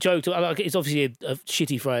 we joked, it's obviously a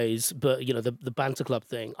shitty phrase, but, the banter club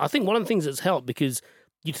thing. I think one of the things that's helped because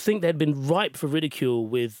you'd think they'd been ripe for ridicule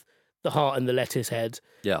with the heart and the lettuce head.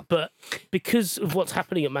 Yeah. But because of what's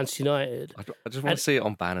happening at Manchester United... I just want to see it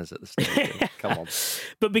on banners at the stadium. Come on.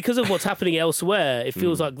 But because of what's happening elsewhere, it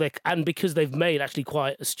feels like and because they've made actually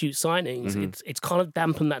quite astute signings, it's kind of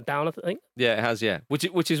dampened that down, I think. Yeah, it has, yeah.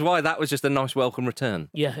 Which is why that was just a nice welcome return.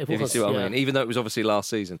 Yeah, it was. If you see what I mean. Even though it was obviously last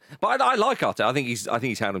season. But I like Arteta. I think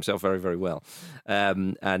he's handled himself very, very well.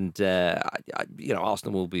 Arsenal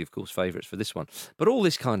will be, of course, favourites for this one. But all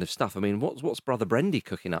this kind of stuff, I mean, what's Brother Brendy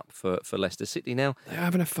cooking up for Leicester City now?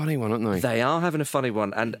 They're having a funny one, aren't they? They are having a funny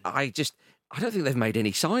one, and I don't think they've made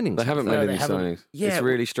any signings. They haven't made any signings. Yeah, it's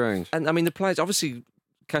really strange. And I mean, the players, obviously,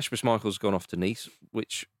 Kasper Schmeichel's gone off to Nice,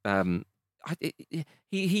 which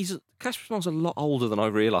he's Kasper Schmeichel's a lot older than I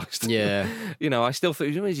realised. Yeah. I still thought,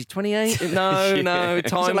 is he 28? No,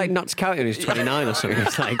 time. Is it like Notts County when he's 29 or something?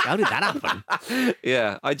 It's like, how did that happen?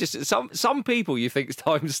 Yeah, some people you think it's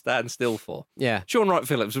time to stand still for. Yeah. Sean Wright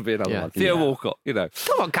Phillips would be another one. Theo Walcott,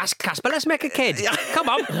 Come on, Casper, let's make a kid. Come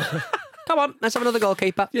on. Come on, let's have another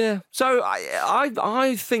goalkeeper. Yeah. So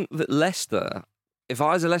I think that Leicester, if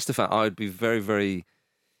I was a Leicester fan, I would be very, very,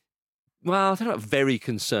 well, I don't know, very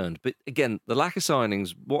concerned. But again, the lack of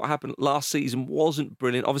signings, what happened last season wasn't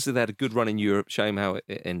brilliant. Obviously, they had a good run in Europe. Shame how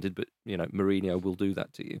it ended, but, Mourinho will do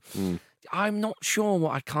that to you. I'm not sure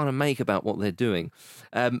what I kind of make about what they're doing.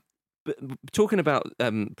 But talking about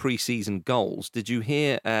pre-season goals, did you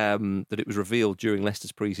hear that it was revealed during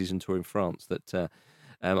Leicester's pre-season tour in France that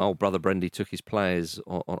old Brother Brendy took his players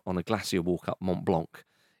on a glacier walk up Mont Blanc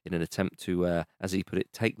in an attempt to, as he put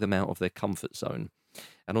it, take them out of their comfort zone?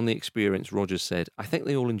 And on the experience, Rodgers said, I think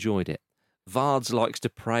they all enjoyed it. Vards likes to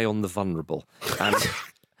prey on the vulnerable.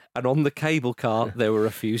 And on the cable car, there were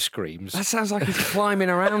a few screams. That sounds like he's climbing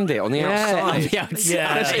around it on the outside. Yeah.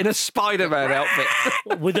 In a Spider-Man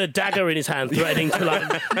outfit. With a dagger in his hand, threatening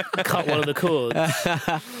to cut one of the cords.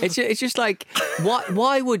 It's just like,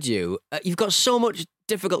 why would you? You've got so much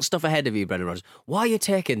difficult stuff ahead of you, Brendan Rodgers. Why are you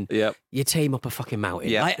taking your team up a fucking mountain?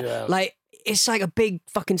 Yeah. Like, it's like a big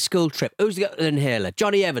fucking school trip. Who's got an inhaler?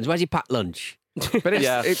 Johnny Evans, where's your packed lunch? But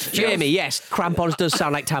it's Jamie, yes, crampons does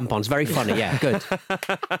sound like tampons. Very funny, yeah, good.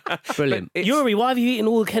 Brilliant. Yuri, why have you eaten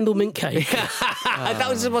all the Kendall mint cake? That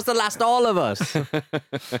was supposed to last all of us.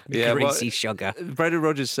 Greasy sugar. Brendan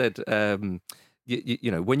Rodgers said, when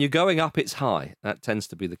you're going up, it's high. That tends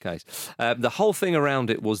to be the case. The whole thing around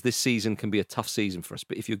it was this season can be a tough season for us,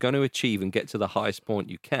 but if you're going to achieve and get to the highest point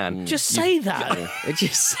you can... Just say that.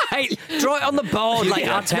 Just say, draw it on the board like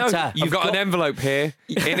Arteta. No, you've got an envelope here.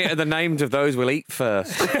 In it are the names of those we'll eat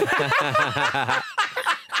first.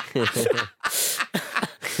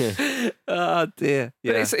 Oh, dear.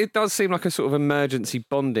 Yeah. But it does seem like a sort of emergency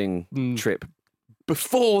bonding trip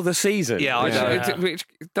before the season. Yeah, I know.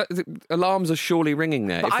 Alarms are surely ringing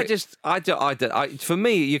there. But for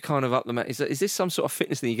me, you're kind of up the mountain. Is this some sort of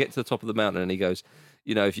fitness thing? You get to the top of the mountain and he goes,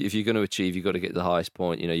 if you're going to achieve, you've got to get to the highest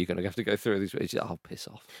point. You're going to have to go through these. Oh, piss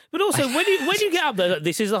off. But also, when you get up there,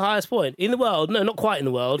 this is the highest point in the world. No, not quite in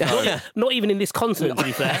the world. Not even in this continent, to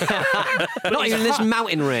be fair. But not even in this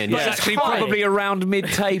mountain range. It's actually probably around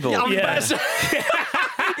mid-table.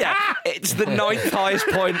 Yeah, it's the 9th highest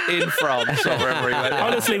point in France or wherever he went.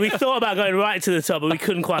 Honestly, we thought about going right to the top, but we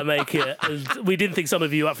couldn't quite make it. We didn't think some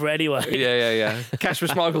of you up for it anyway. Yeah. Kasper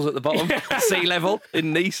Schmeichel's at the bottom, sea level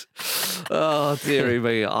in Nice. Oh, dearie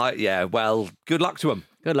me. Well, good luck to him.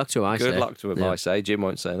 Good luck to him, Good luck to him, I say. Jim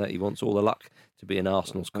won't say that. He wants all the luck to be in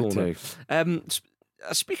Arsenal's corner.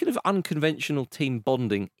 Speaking of unconventional team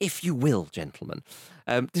bonding, if you will, gentlemen,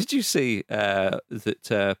 did you see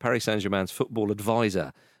that Paris Saint-Germain's football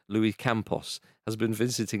advisor, Louis Campos, has been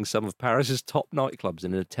visiting some of Paris's top nightclubs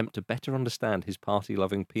in an attempt to better understand his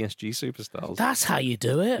party-loving PSG superstars. That's how you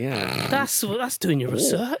do it. Yeah. That's doing your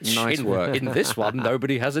research. Nice work. In this one,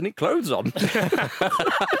 nobody has any clothes on.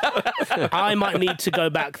 I might need to go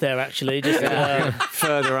back there, actually. Just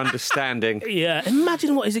Further understanding. yeah.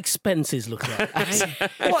 Imagine what his expenses look like.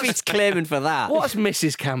 If he's claiming for that. What's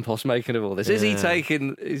Mrs. Campos making of all this? Is he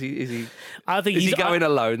taking? Is he? I think Is he he's going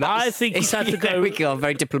alone? I think he's had to There go. we go.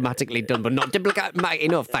 Very diplomatically done, but not diplomatic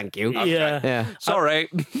enough. Thank you. Yeah. Yeah. Sorry.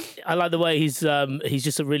 I like the way he's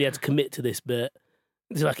just really had to commit to this bit.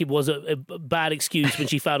 It's like it was a bad excuse when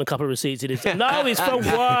she found a couple of receipts in his. No, it's for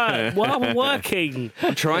work. Well, I'm working.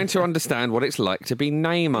 I'm trying to understand what it's like to be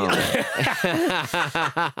Neymar.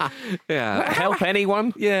 Yeah. Help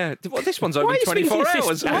anyone? Yeah. Well, this one's only Why are you 24 speaking to your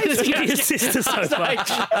hours. sister? Why are you speaking to your sister so much?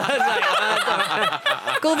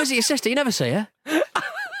 Go visit your sister. You never see her.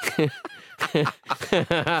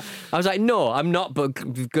 I was like, no, I'm not, but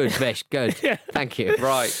good, Vish, good. Thank you.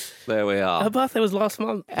 Right. There we Her are. birthday was last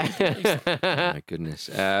month. My goodness.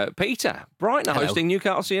 Peter, Brighton are Hello. hosting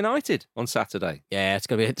Newcastle United on Saturday. Yeah, it's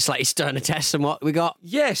going to be a slightly sterner test than what we got.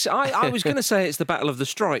 Yes, I was going to say it's the Battle of the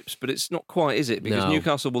Stripes, but it's not quite, is it? Because No.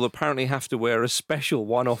 Newcastle will apparently have to wear a special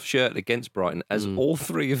one-off shirt against Brighton, as all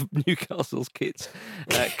three of Newcastle's kits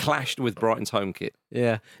clashed with Brighton's home kit.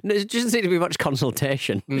 Yeah. No, it doesn't seem to be much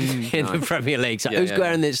consultation in the Premier League. So Yeah, who's yeah,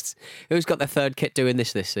 wearing this? Who's got their third kit doing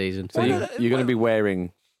this season? So you're going to be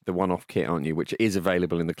wearing the one-off kit, aren't you? Which is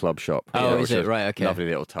available in the club shop. Oh, which is it? Right, okay. Lovely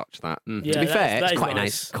little touch, that. Yeah, To be fair, that it's is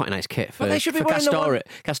quite a nice kit. For, But they should be for wearing the one- Castoria.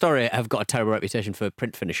 Castoria have got a terrible reputation for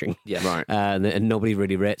print finishing. Yes. Right. And nobody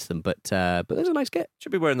really rates them, but there's a nice kit.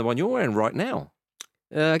 Should be wearing the one you're wearing right now.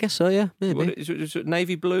 I guess so, yeah. Maybe. What, is it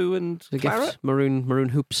navy blue and The claret? gifts, maroon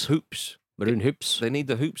hoops. Hoops. Maroon hoops. They need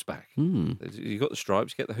the hoops back. Hmm. You got the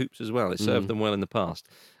stripes, get the hoops as well. It served them well in the past.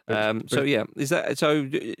 So yeah, is that so?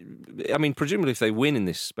 I mean, presumably, if they win in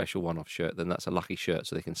this special one-off shirt, then that's a lucky shirt,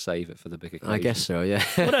 so they can save it for the big occasion. I guess so, yeah.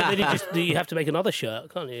 Well, no, then you have to make another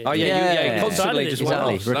shirt, can't you? Oh yeah, Yeah. constantly just Exactly.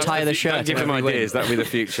 one-offs. Retire the shirt. Don't give them every win. ideas. That'll be the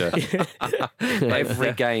future.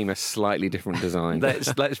 Every game a slightly different design.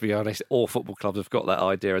 Let's be honest, all football clubs have got that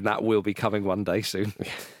idea, and that will be coming one day soon.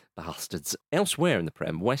 Bastards. Elsewhere in the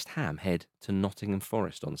Prem, West Ham head to Nottingham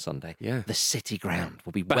Forest on Sunday. Yeah. The City Ground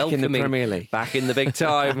will be Back in the welcoming Premier League. back in the big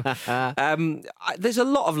time. There's a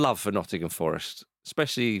lot of love for Nottingham Forest,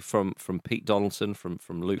 especially from Pete Donaldson, from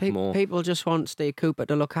Luke Moore. People just want Steve Cooper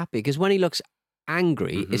to look happy because when he looks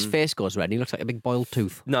angry, his face goes red and he looks like a big boiled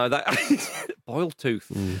tooth. No, that boiled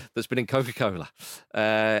tooth that's been in Coca-Cola.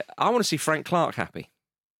 I want to see Frank Clark happy.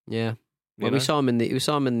 Yeah. You Well, know? we saw him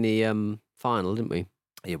in the final, didn't we?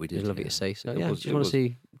 Yeah, we It did. was lovely yeah. to see. So It yeah, was- just it want was. to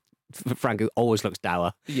see Frank, who always looks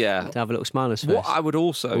dour, Yeah. to have a little smile on his face. What I would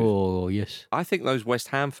also, Oh yes. I think those West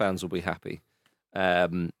Ham fans will be happy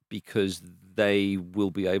because they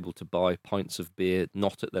will be able to buy pints of beer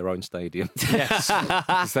not at their own stadium. Yes.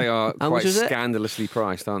 'Cause they are How much quite is it? scandalously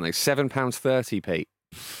priced, aren't they? £7.30, Pete.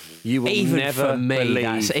 You will Even never for me, believe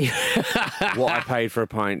that's what I paid for a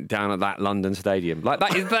pint down at that London stadium. Like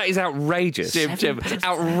that is outrageous. Jim,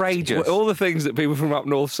 outrageous. all the things that people from up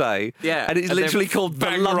north say. Yeah, and it's and they're literally called the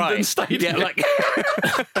bang London right. Stadium. Yeah, like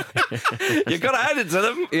You got to hand it to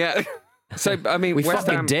them. yeah. So I mean, we West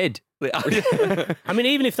fucking Ham did. I mean,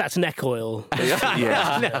 even if that's neck oil,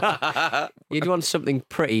 Yeah, You'd want something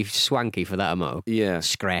pretty swanky for that amount. yeah.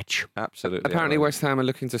 Scratch. Absolutely. Apparently, right. West Ham are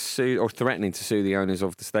looking to sue or threatening to sue the owners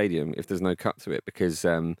of the stadium if there's no cut to it because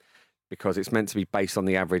it's meant to be based on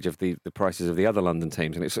the average of the prices of the other London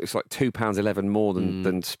teams, and it's like £2.11 more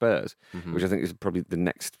than Spurs, which I think is probably the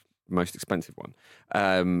next most expensive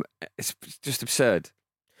one. It's just absurd.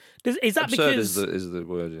 is that Absurd because is the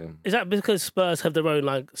word. Yeah. is that because Spurs have their own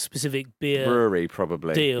like specific beer Brewery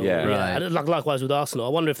probably deal? Yeah, Right. And likewise with Arsenal. I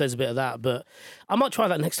wonder if there's a bit of that, but I might try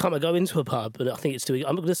that next time I go into a pub. But I think it's too.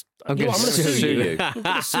 I'm going to sue you. I'm going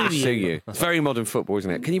to sue you. Sue you. It's very modern football,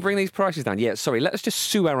 isn't it? Can you bring these prices down? Yeah, sorry, let's just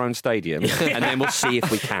sue our own stadium and then we'll see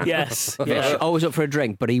if we can. Yes. Vish, Yeah. always up for a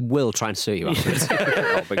drink, but he will try and sue you afterwards.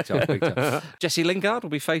 Oh, big time, big time. Jesse Lingard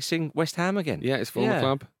will be facing West Ham again. Yeah, his former Yeah.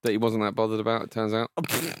 club that he wasn't that bothered about, it turns out.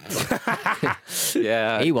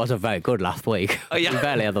 Yeah. He was a very good last week. Oh, yeah. He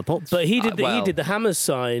barely had the pulse. But he did well. he did the Hammers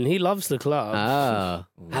sign. He loves the club. Oh,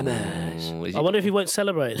 Hammers. Oh, is I wonder if he won't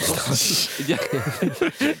celebrate.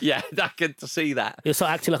 yeah, I get to see that. He'll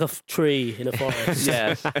start acting like a tree in a forest.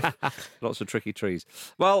 Yes, lots of tricky trees.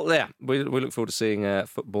 Well, yeah, we look forward to seeing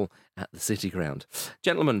football at the City Ground.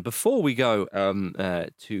 Gentlemen, before we go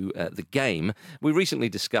to the game, we recently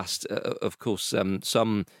discussed, of course,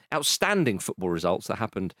 some outstanding football results that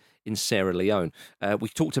happened in Sierra Leone. We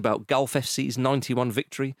talked about Gulf FC's 91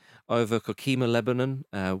 victory over Kokima Lebanon,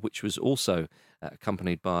 which was also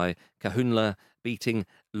accompanied by Kahunla beating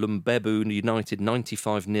Lumbebu United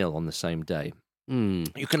 95-0 on the same day.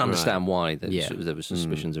 You can understand why there were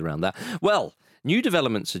suspicions around that. Well, new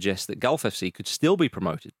developments suggest that Gulf FC could still be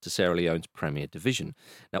promoted to Sierra Leone's Premier Division.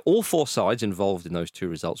 Now, all 4 sides involved in those 2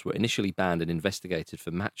 results were initially banned and investigated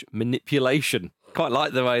for match manipulation. Quite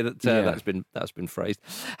like the way that that's been phrased.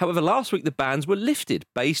 However, last week the bans were lifted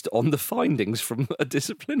based on the findings from a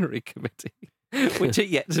disciplinary committee, which are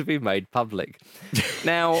yet to be made public.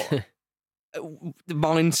 Now, the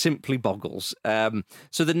mind simply boggles.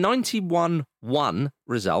 So the 91-1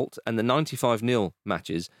 result and the 95-0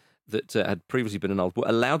 matches that had previously been annulled were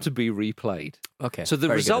allowed to be replayed. Okay. So the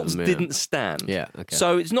results didn't stand. Yeah, okay.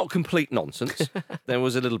 So it's not complete nonsense. There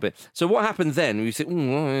was a little bit. So what happened then? You think,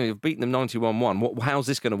 you've beaten them 91-1. How's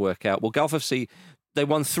this going to work out? Well, Gulf FC, they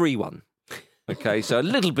won 3-1. Okay, so a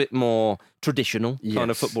little bit more traditional kind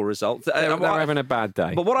of football result. They're having a bad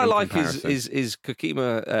day. But what I like is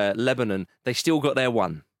Kokima Lebanon, they still got their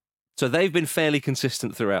one. So they've been fairly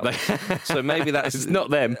consistent throughout. So maybe that's... It's not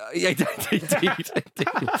them. Indeed.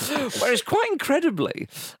 Whereas quite incredibly,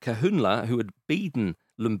 Kahunla, who had beaten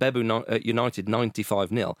Lumbebu United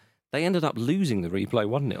 95-0, they ended up losing the replay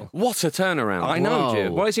 1-0. What a turnaround. I know,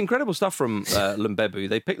 Jim. Well, it's incredible stuff from Lumbebu.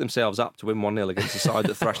 They picked themselves up to win 1-0 against a side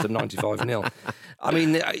that thrashed them 95-0. I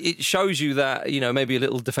mean, it shows you that, maybe a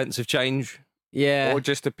little defensive change. Yeah. Or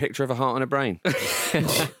just a picture of a heart and a brain.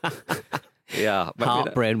 Yeah.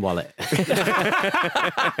 Heart, brain, wallet.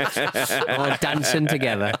 All dancing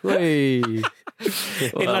together.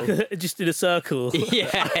 Just in a circle.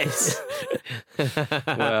 Yes.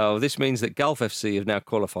 Well, this means that Gulf FC have now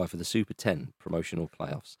qualified for the Super 10 promotional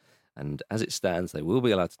playoffs. And as it stands, they will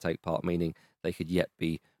be allowed to take part, meaning they could yet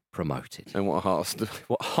be promoted. And what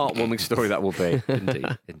heartwarming story that will be.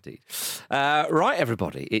 Indeed. Right,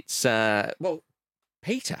 everybody. It's,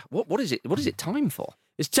 Peter, what is it? What is it time for?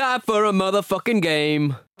 It's time for a motherfucking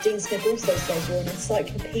game. Dean Smith also says you're an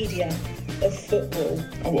encyclopedia of football.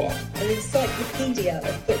 A what? An encyclopedia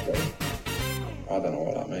of football. I don't know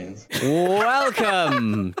what that means.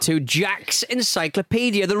 Welcome to Jack's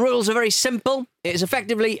Encyclopedia. The rules are very simple. It is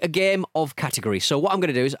effectively a game of categories. So what I'm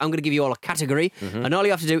going to do is I'm going to give you all a category, and all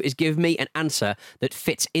you have to do is give me an answer that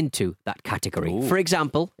fits into that category. Ooh. For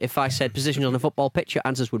example, if I said positions on a football pitch, your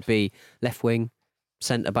answers would be left wing,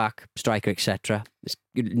 centre-back, striker, etc. It's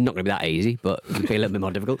not going to be that easy, but it'll be a little bit more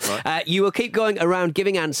difficult. Right. You will keep going around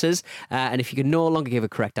giving answers, and if you can no longer give a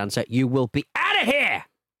correct answer, you will be out of here!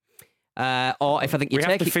 Or if I think we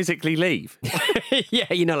have to physically leave.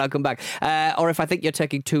 Yeah, you're not allowed to come back. Or if I think you're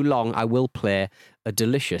taking too long, I will play a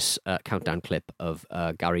delicious countdown clip of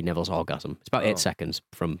Gary Neville's orgasm. It's about 8 seconds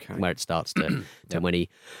from where it starts to when he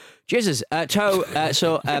jizzes.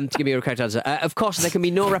 To give you a correct answer, of course, there can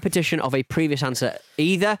be no repetition of a previous answer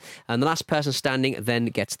either, and the last person standing then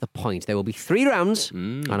gets the point. There will be 3 rounds,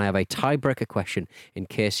 and I have a tiebreaker question in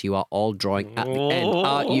case you are all drawing at the end.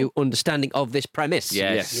 Are you understanding of this premise?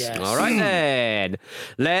 Yes. All right then,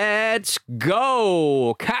 let's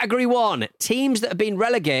go. Category 1: teams that have been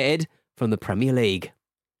relegated from the Premier League.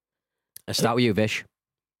 Let's start with you, Vish.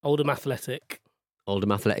 Oldham Athletic.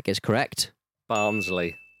 Oldham Athletic is correct.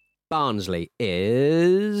 Barnsley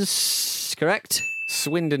is correct.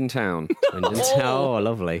 Swindon Town. Oh,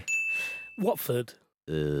 lovely. Watford.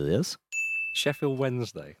 Yes. Sheffield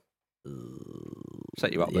Wednesday.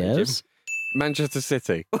 Set you up there, Yes. Jim. Manchester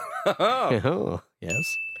City. Oh,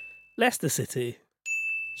 yes. Leicester City.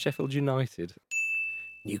 Sheffield United.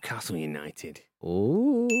 Newcastle United.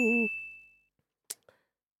 Ooh.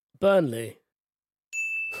 Burnley.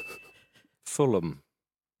 Fulham.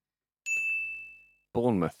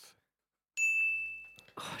 Bournemouth.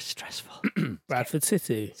 Oh, it's stressful. Bradford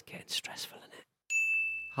City. It's getting stressful, isn't it?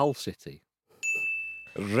 Hull City.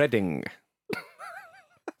 Reading.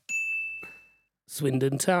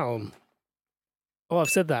 Swindon Town. Oh, I've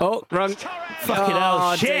said that. Oh, wrong. Fucking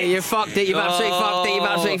hell, shit. Dear, you fucked it. You've absolutely fucked it. You've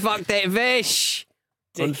absolutely fucked it, Vish.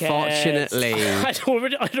 Dickhead. Unfortunately.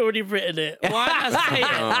 I'd already written it. Why did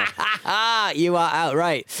I say it? You are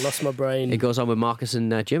outright. Lost my brain. It goes on with Marcus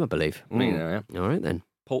and Jim, I believe. Me now, yeah. All right, then.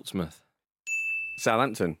 Portsmouth.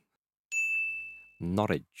 Southampton.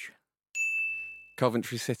 Norwich.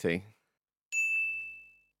 Coventry City.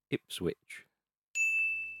 Ipswich.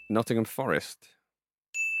 Nottingham Forest.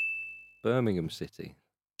 Birmingham City.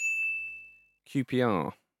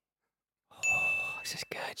 QPR. Oh, this is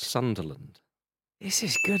good. Sunderland. This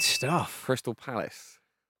is good stuff. Crystal Palace.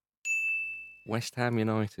 West Ham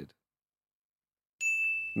United.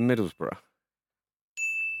 Middlesbrough.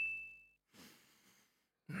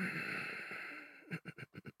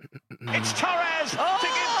 It's Torres to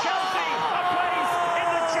give Chelsea a place in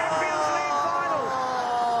the Champions League final.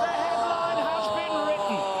 The headline has been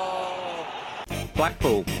written.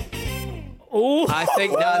 Blackpool. Oh, I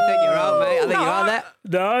think you're out, mate. I think you're out there.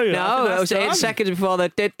 no, No, it was 8 seconds before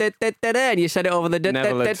the and you said it over the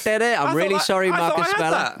I'm really sorry, Marcus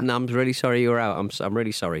Speller. No, I'm really sorry you were out. I'm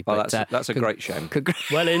really sorry. Oh, but, that's a great shame.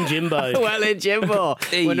 well in, Jimbo. Well in, Jimbo.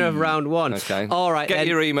 Winner of round 1. Okay. All right, Get then.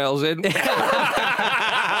 your emails in.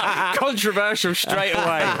 Controversial straight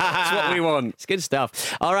away. That's what we want. It's good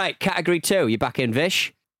stuff. All right, category 2. You're back in,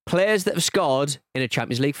 Vish. Players that have scored in a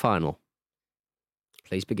Champions League final.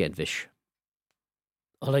 Please begin, Vish.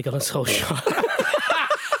 Ole Gunnar Solskjaer.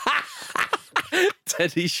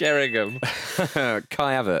 Teddy Sheringham.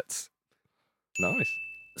 Kai Havertz. Nice.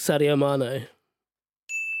 Sadio Mane.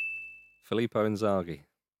 Filippo Inzaghi.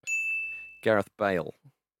 Gareth Bale.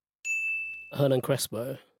 Hernan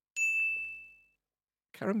Crespo.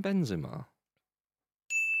 Karim Benzema.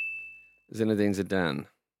 Zinedine Zidane.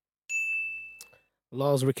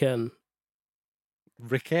 Lars Ricken.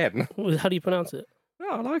 Ricken. How do you pronounce it?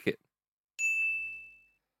 Oh, I like it.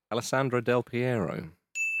 Alessandro Del Piero.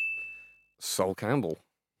 Sol Campbell.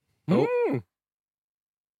 Oh.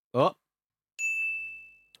 Oh.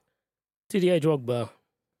 Didier Drogba.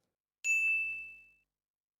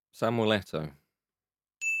 Samuel Eto'o.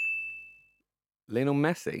 Lionel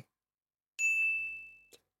Messi.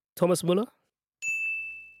 Thomas Muller.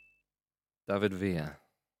 David Villa.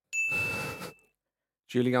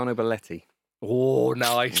 Giuliano Belletti. Oh,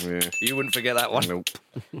 nice. Yeah. You wouldn't forget that one. Nope.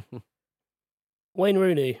 Wayne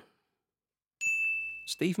Rooney.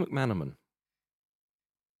 Steve McManaman.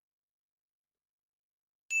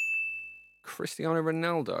 Cristiano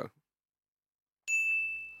Ronaldo.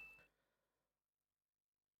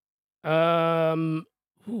 Mario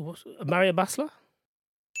Basler.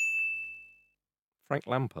 Frank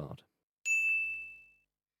Lampard.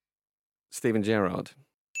 Steven Gerrard.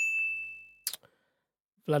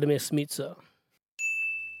 Vladimir Smitsa.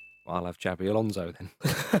 I'll have Xabi Alonso then.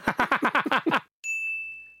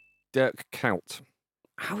 Dirk Kuyt.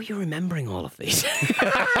 How are you remembering all of these?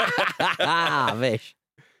 Vish.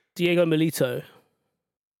 Diego Milito.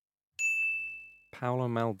 Paolo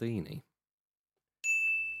Maldini.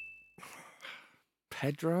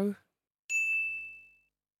 Pedro.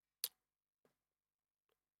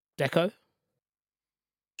 Deco.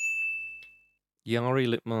 Jari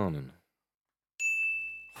Litmanen.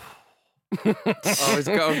 I'm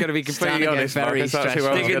going to be completely honest, Marcus, that's who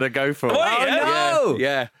I was going to go for. Oh, no!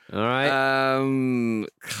 Yeah. All right.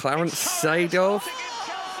 Clarence Seedorf.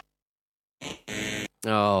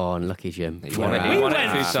 Oh, unlucky Jim. He won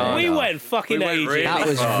it too far. We went fucking ages. really That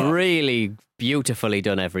was really beautifully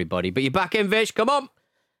done, everybody. But you're back in, Vish. Come on.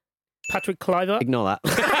 Patrick Kluivert. Ignore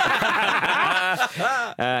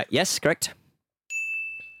that. Yes, correct.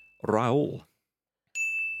 Raul.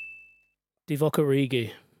 Divock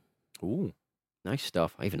Origi. Ooh. Nice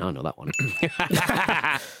stuff. Even I know that one.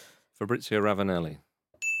 Fabrizio Ravanelli.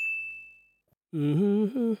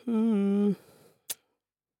 Mm-hmm.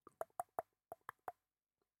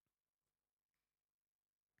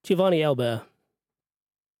 Giovanni Elber.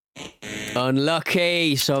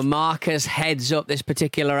 Unlucky. So Marcus heads up this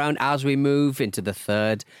particular round as we move into the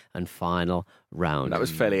third and final round. That was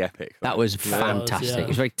fairly epic. That was fantastic. yeah. It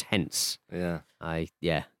was very tense. Yeah.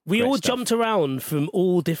 We Great all stuff. jumped around from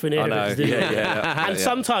all different I know. eras, didn't we? Yeah. And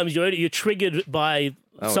sometimes you're triggered by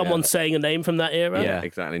someone saying a name from that era. Yeah,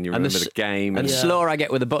 exactly. And you And remember the game. And the slower I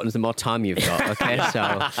get with the buttons, the more time you've got. Okay,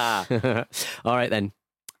 so all right then.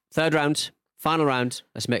 Third round, final round.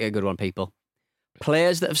 Let's make it a good one, people.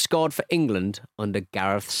 Players that have scored for England under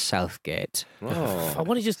Gareth Southgate. Oh. I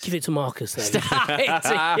want to just give it to Marcus then. Start it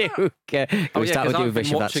to you. Okay. Can we start with you, I've been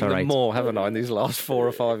Vish, if that's watching all them right? more, haven't I, in these last 4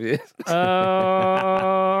 or 5 years?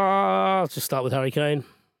 I'll just start with Harry Kane.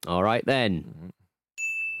 All right then.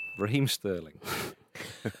 Raheem Sterling.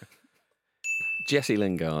 Jesse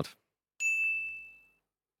Lingard.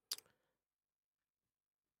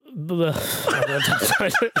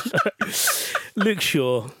 Luke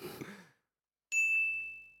Shaw.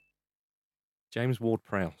 James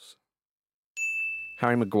Ward-Prowse.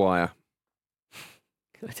 Harry Maguire.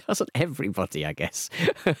 Doesn't everybody, I guess.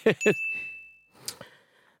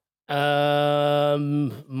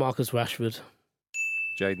 Marcus Rashford.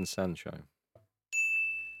 Jadon Sancho.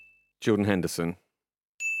 Jordan Henderson.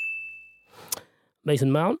 Mason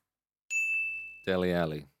Mount. Dele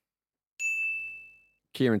Alli.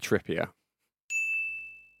 Kieran Trippier.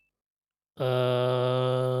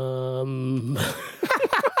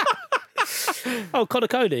 Connor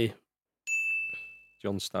Cody.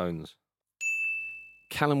 John Stones.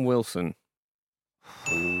 Callum Wilson.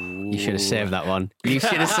 Ooh. You should have saved that one. You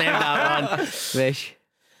should have saved that one. Vish.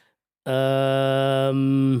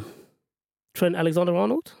 Trent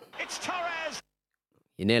Alexander-Arnold. It's Torres.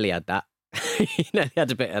 You nearly had that. You nearly had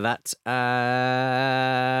a bit of that.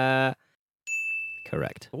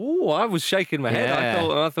 Correct. Oh, I was shaking my head.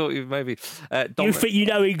 Yeah. I thought you maybe You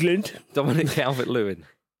know England. Dominic Calvert-Lewin.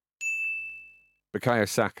 Bukayo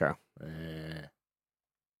Saka.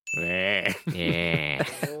 Yeah.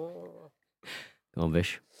 Go on,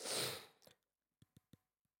 Vish.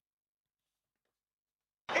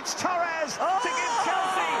 It's Torres to give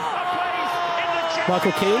Chelsea a place in the Champions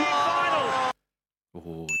Michael Keane. League final.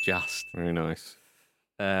 Oh, just. Very nice.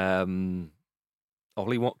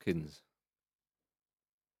 Ollie Watkins.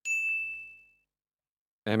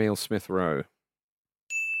 Emile Smith-Rowe.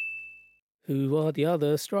 Who are the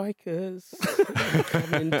other strikers?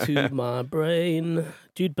 Come into my brain.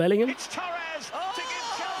 Jude Bellingham. It's Torres to give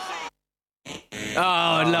Chelsea.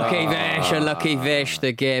 Oh, unlucky Vish.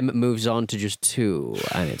 The game moves on to just 2,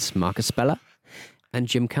 and it's Marcus Speller and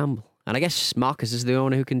Jim Campbell. And I guess Marcus is the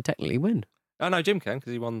only who can technically win. Oh, no, Jim can,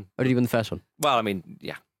 because he won. Or did he win the first one? Well, I mean,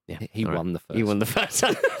 yeah. He all won the first. He won the first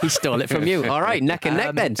one. He stole it from you. All right, neck and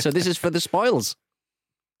neck then. So this is for the spoils.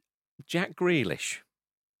 Jack Grealish.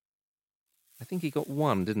 I think he got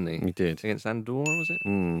 1, didn't he? He did. Against Andorra, was it?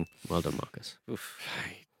 Well done, Marcus. Oof.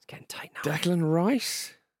 It's getting tight now. Declan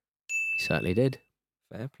Rice. He certainly did.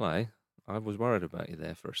 Fair play. I was worried about you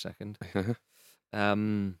there for a second. It's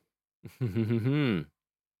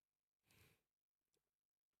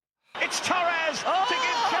Torres to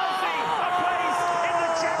give Chelsea a place in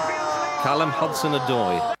the Champions League. Callum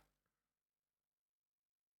Hudson-Odoi.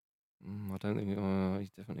 I don't think he's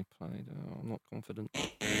definitely played. I'm not confident.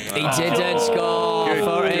 He didn't score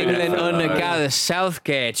for England under Gareth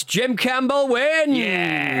Southgate. Jim Campbell wins.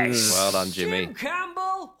 Yes. Well done, Jimmy. Jim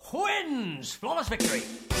Campbell wins. Flawless victory.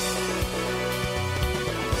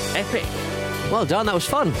 Epic. Well done. That was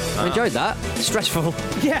fun. I enjoyed that. Stressful.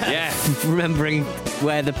 Yeah. Remembering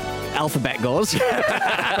where the alphabet goes.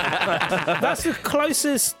 That's the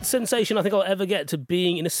closest sensation I think I'll ever get to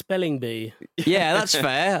being in a spelling bee. Yeah, that's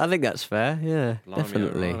fair. I think that's fair. Yeah, Blimey,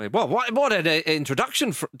 definitely. O'Reilly. Well, what an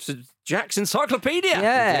introduction to Jack's Encyclopedia.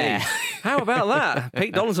 Yeah. Indeed. How about that?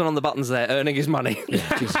 Pete Donaldson on the buttons there, earning his money.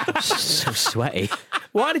 So sweaty.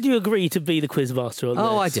 Why did you agree to be the quizmaster on this?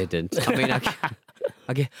 Oh, I didn't. I mean,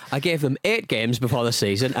 I gave them 8 games before the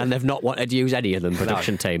season, and they've not wanted to use any of them.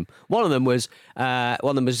 Production team. One of them was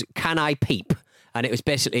Can I Peep? And it was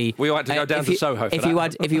basically we had to go down to Soho. For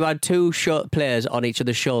if you had 2 players on each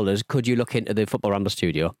other's shoulders, could you look into the Football Ramble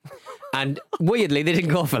studio? And weirdly, they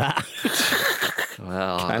didn't go for that.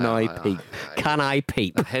 Well, Can I peep? Can I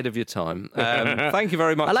peep? Ahead of your time. Thank you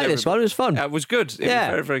very much. I like this one. It was fun. It was good. It was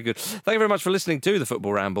very, very good. Thank you very much for listening to the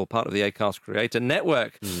Football Ramble, part of the Acast Creator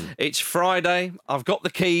Network. It's Friday. I've got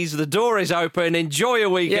the keys. The door is open. Enjoy your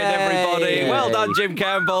weekend, everybody. Well done, Jim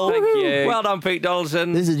Campbell. Thank you. Well done, Pete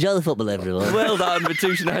Donaldson. This is Jolly Football, everyone. Well done,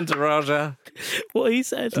 Vithushan Antaraja. What he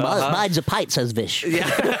said. Mine's a pint, says Vish.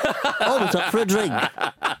 Almost up for a drink.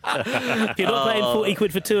 If you're not paying 40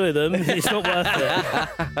 quid for 2 of them, it's not worth it.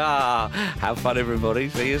 Have fun, everybody.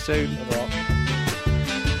 See you soon.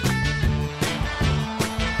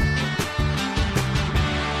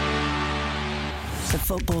 The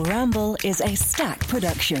Football Ramble is a Stack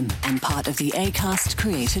production and part of the Acast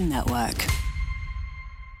Creator Network.